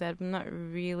behind that. I'm not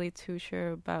really too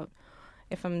sure about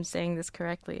if I'm saying this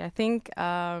correctly. I think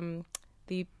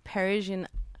the Parisian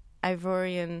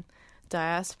Ivorian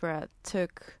diaspora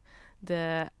took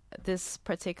this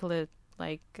particular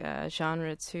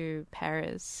genre to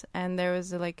Paris, and there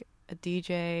was a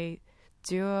DJ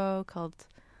duo called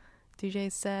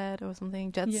DJ Set or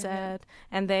something, Jet Set,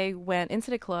 and they went into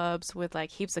the clubs with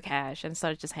heaps of cash and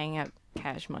started just hanging out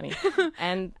cash money,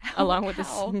 and along with this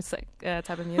type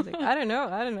of music. I don't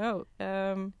know.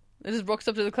 They just rocks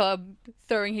up to the club,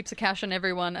 throwing heaps of cash on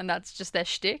everyone, and that's just their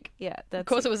shtick. Yeah, of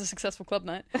course, it was a successful club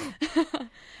night.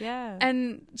 Yeah.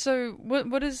 And so,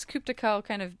 what does Coupe de Calais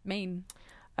kind of mean?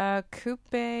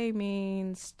 Coupe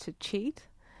means to cheat,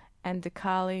 and de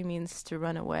Calais means to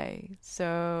run away.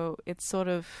 So it's sort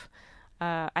of,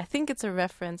 I think it's a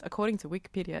reference, according to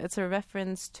Wikipedia, it's a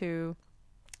reference to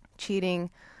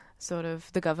cheating sort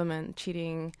of the government,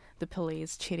 cheating the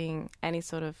police, cheating any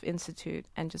sort of institute,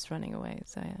 and just running away.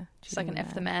 So yeah, it's like an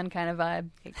F the man kind of vibe.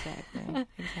 Exactly.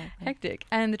 Hectic.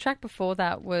 And the track before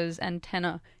that was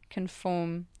Antenna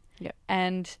Conform. Yep.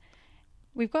 And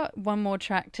we've got one more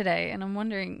track today, and I'm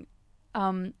wondering,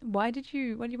 why do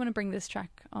you want to bring this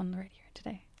track on the radio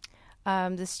today?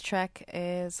 This track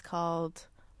is called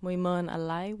Mui Mon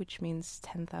Alai, which means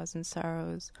 10,000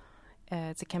 Sorrows.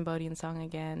 It's a Cambodian song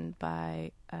again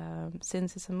by Sin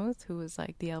Sisamuth, who was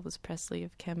like the Elvis Presley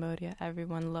of Cambodia.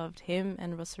 Everyone loved him,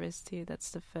 and Rosaristi. That's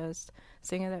the first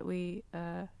singer that we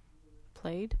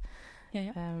played.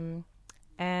 Yeah.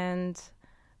 And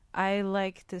I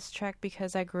like this track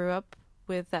because I grew up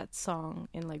with that song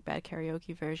in bad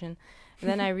karaoke version, and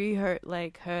then I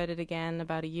heard it again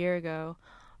about a year ago,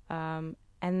 and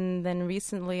then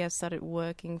recently I started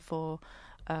working for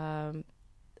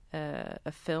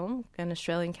a film, an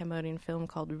Australian Cambodian film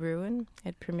called Ruin.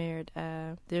 It premiered.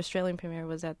 The Australian premiere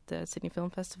was at the Sydney Film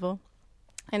Festival,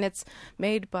 and it's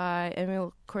made by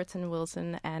Emil Corton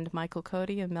Wilson and Michael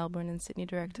Cody, a Melbourne and Sydney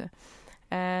director.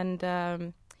 And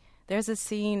there's a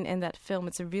scene in that film.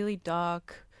 It's a really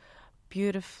dark,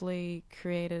 beautifully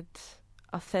created,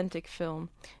 authentic film.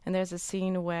 And there's a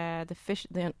scene where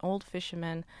the old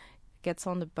fisherman gets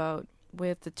on the boat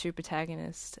with the two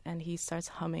protagonists, and he starts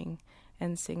humming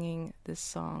and singing this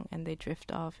song, and they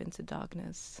drift off into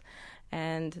darkness.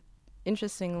 And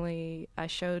interestingly, I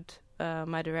showed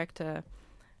my director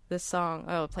this song.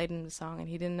 I played him the song, and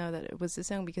he didn't know that it was this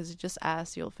song because he just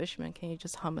asked the old fisherman, "Can you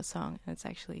just hum a song?" And it's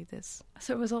actually this.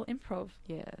 So it was all improv.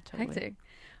 Yeah, totally. Hectic.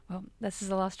 Well, this is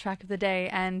the last track of the day,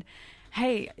 and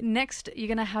hey, next you're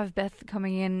going to have Beth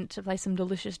coming in to play some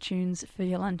delicious tunes for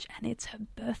your lunch, and it's her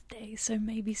birthday, so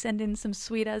maybe send in some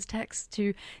sweet-as texts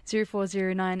to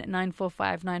 0409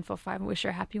 945 945 and wish her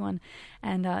a happy one.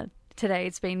 And today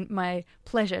it's been my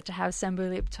pleasure to have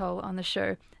Samboleap Tol on the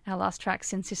show. Our last track,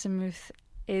 Sin Sisamuth,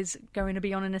 is going to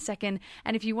be on in a second,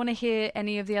 and if you want to hear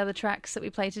any of the other tracks that we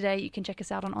play today, you can check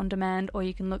us out on demand, or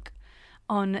you can look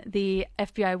on the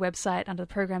FBI website under the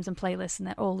programs and playlists, and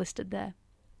they're all listed there.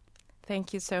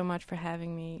 Thank you so much for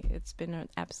having me. It's been an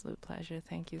absolute pleasure.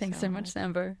 Thank you. Thanks so much,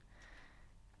 Sambo.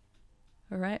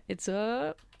 All right, it's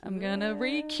up. I'm going to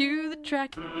re-cue the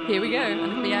track. Here we go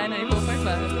on FBI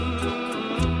 94.5.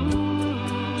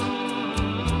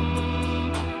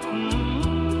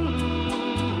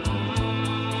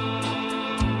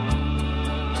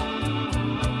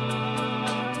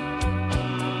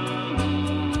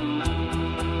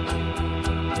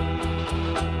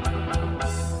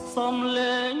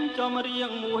 ចំរៀ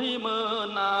ងមួយមើល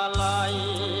ណាឡៃ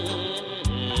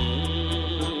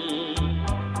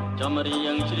ចំរៀ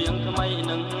ងច្រៀងថ្មី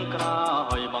នឹងក្រោ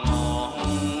យបងអង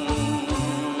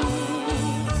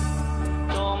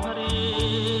ចំរៀ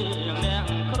ងអ្នក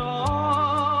ក្រ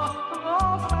អូ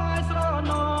ស្ដាយស្រ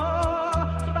ណោ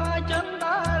ស្ដាយចិន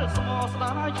ដែលស្មោះស្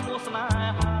ដាយឈ្មោះស្នេ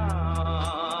ហា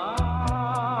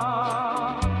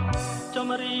ចំ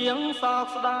រៀងសោក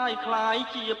ស្ដាយคล้าย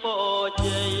ជាពរ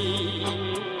ជ័យ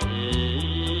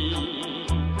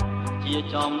ជា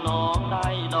ចំណងដៃ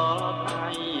ដល់ថ្ងៃ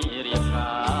រៀប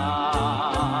ការ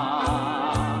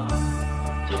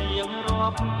ច្រៀងរា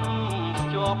ប់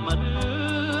ជាប់មួយ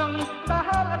រឿងដែ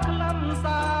លខ្លឹម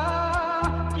សា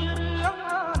រជារឿង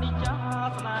អនិច្ចា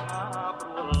ស្នេហាព្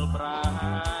រួលប្រា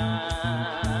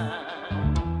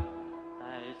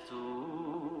តែស៊ូ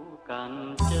កាន់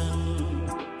ចិន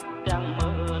ទាំង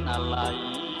មើលអាឡ័យ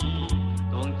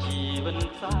ទងជីវិត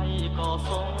ស្អីក៏ស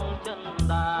ងចិន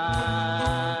ដែ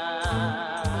រ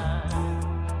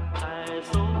តែ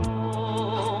សូ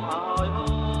មឲ្យអូ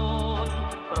ន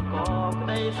ប្រកបក្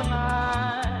តីស្នេ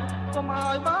ហ៍កុំ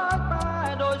ឲ្យបាច់បែក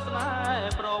ដោយស្នេ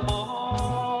ហ៍ប្របង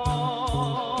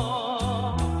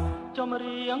ចំ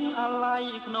រៀងអាឡ័យ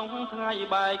ក្នុងថ្ងៃ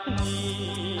បែកគ្នា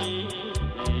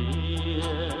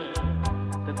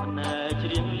ទឹកភ្នែកច្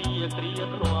រៀងលាគ្រា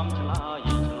ទ្រាំឆ្លើយ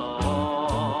ឆ្លង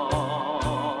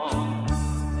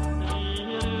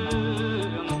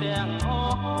រឿងទាំងអ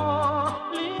ស់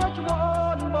លាឆ្វូ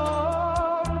នប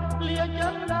ងលាចិ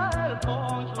នដែលផ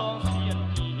ងឆ្លងស្ពាន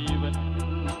ជីវិត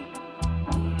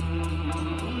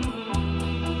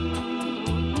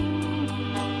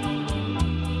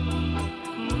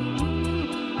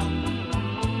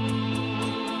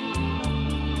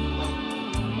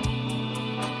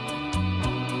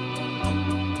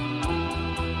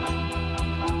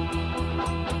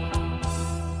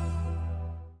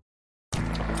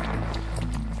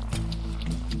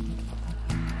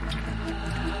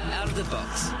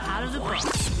Out of the box.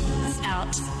 Out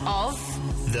of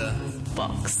The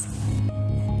box.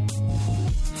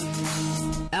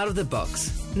 Out of the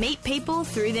Box Meet people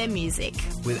through their music.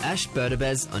 with Ash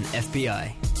Berdabez on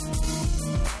FBI.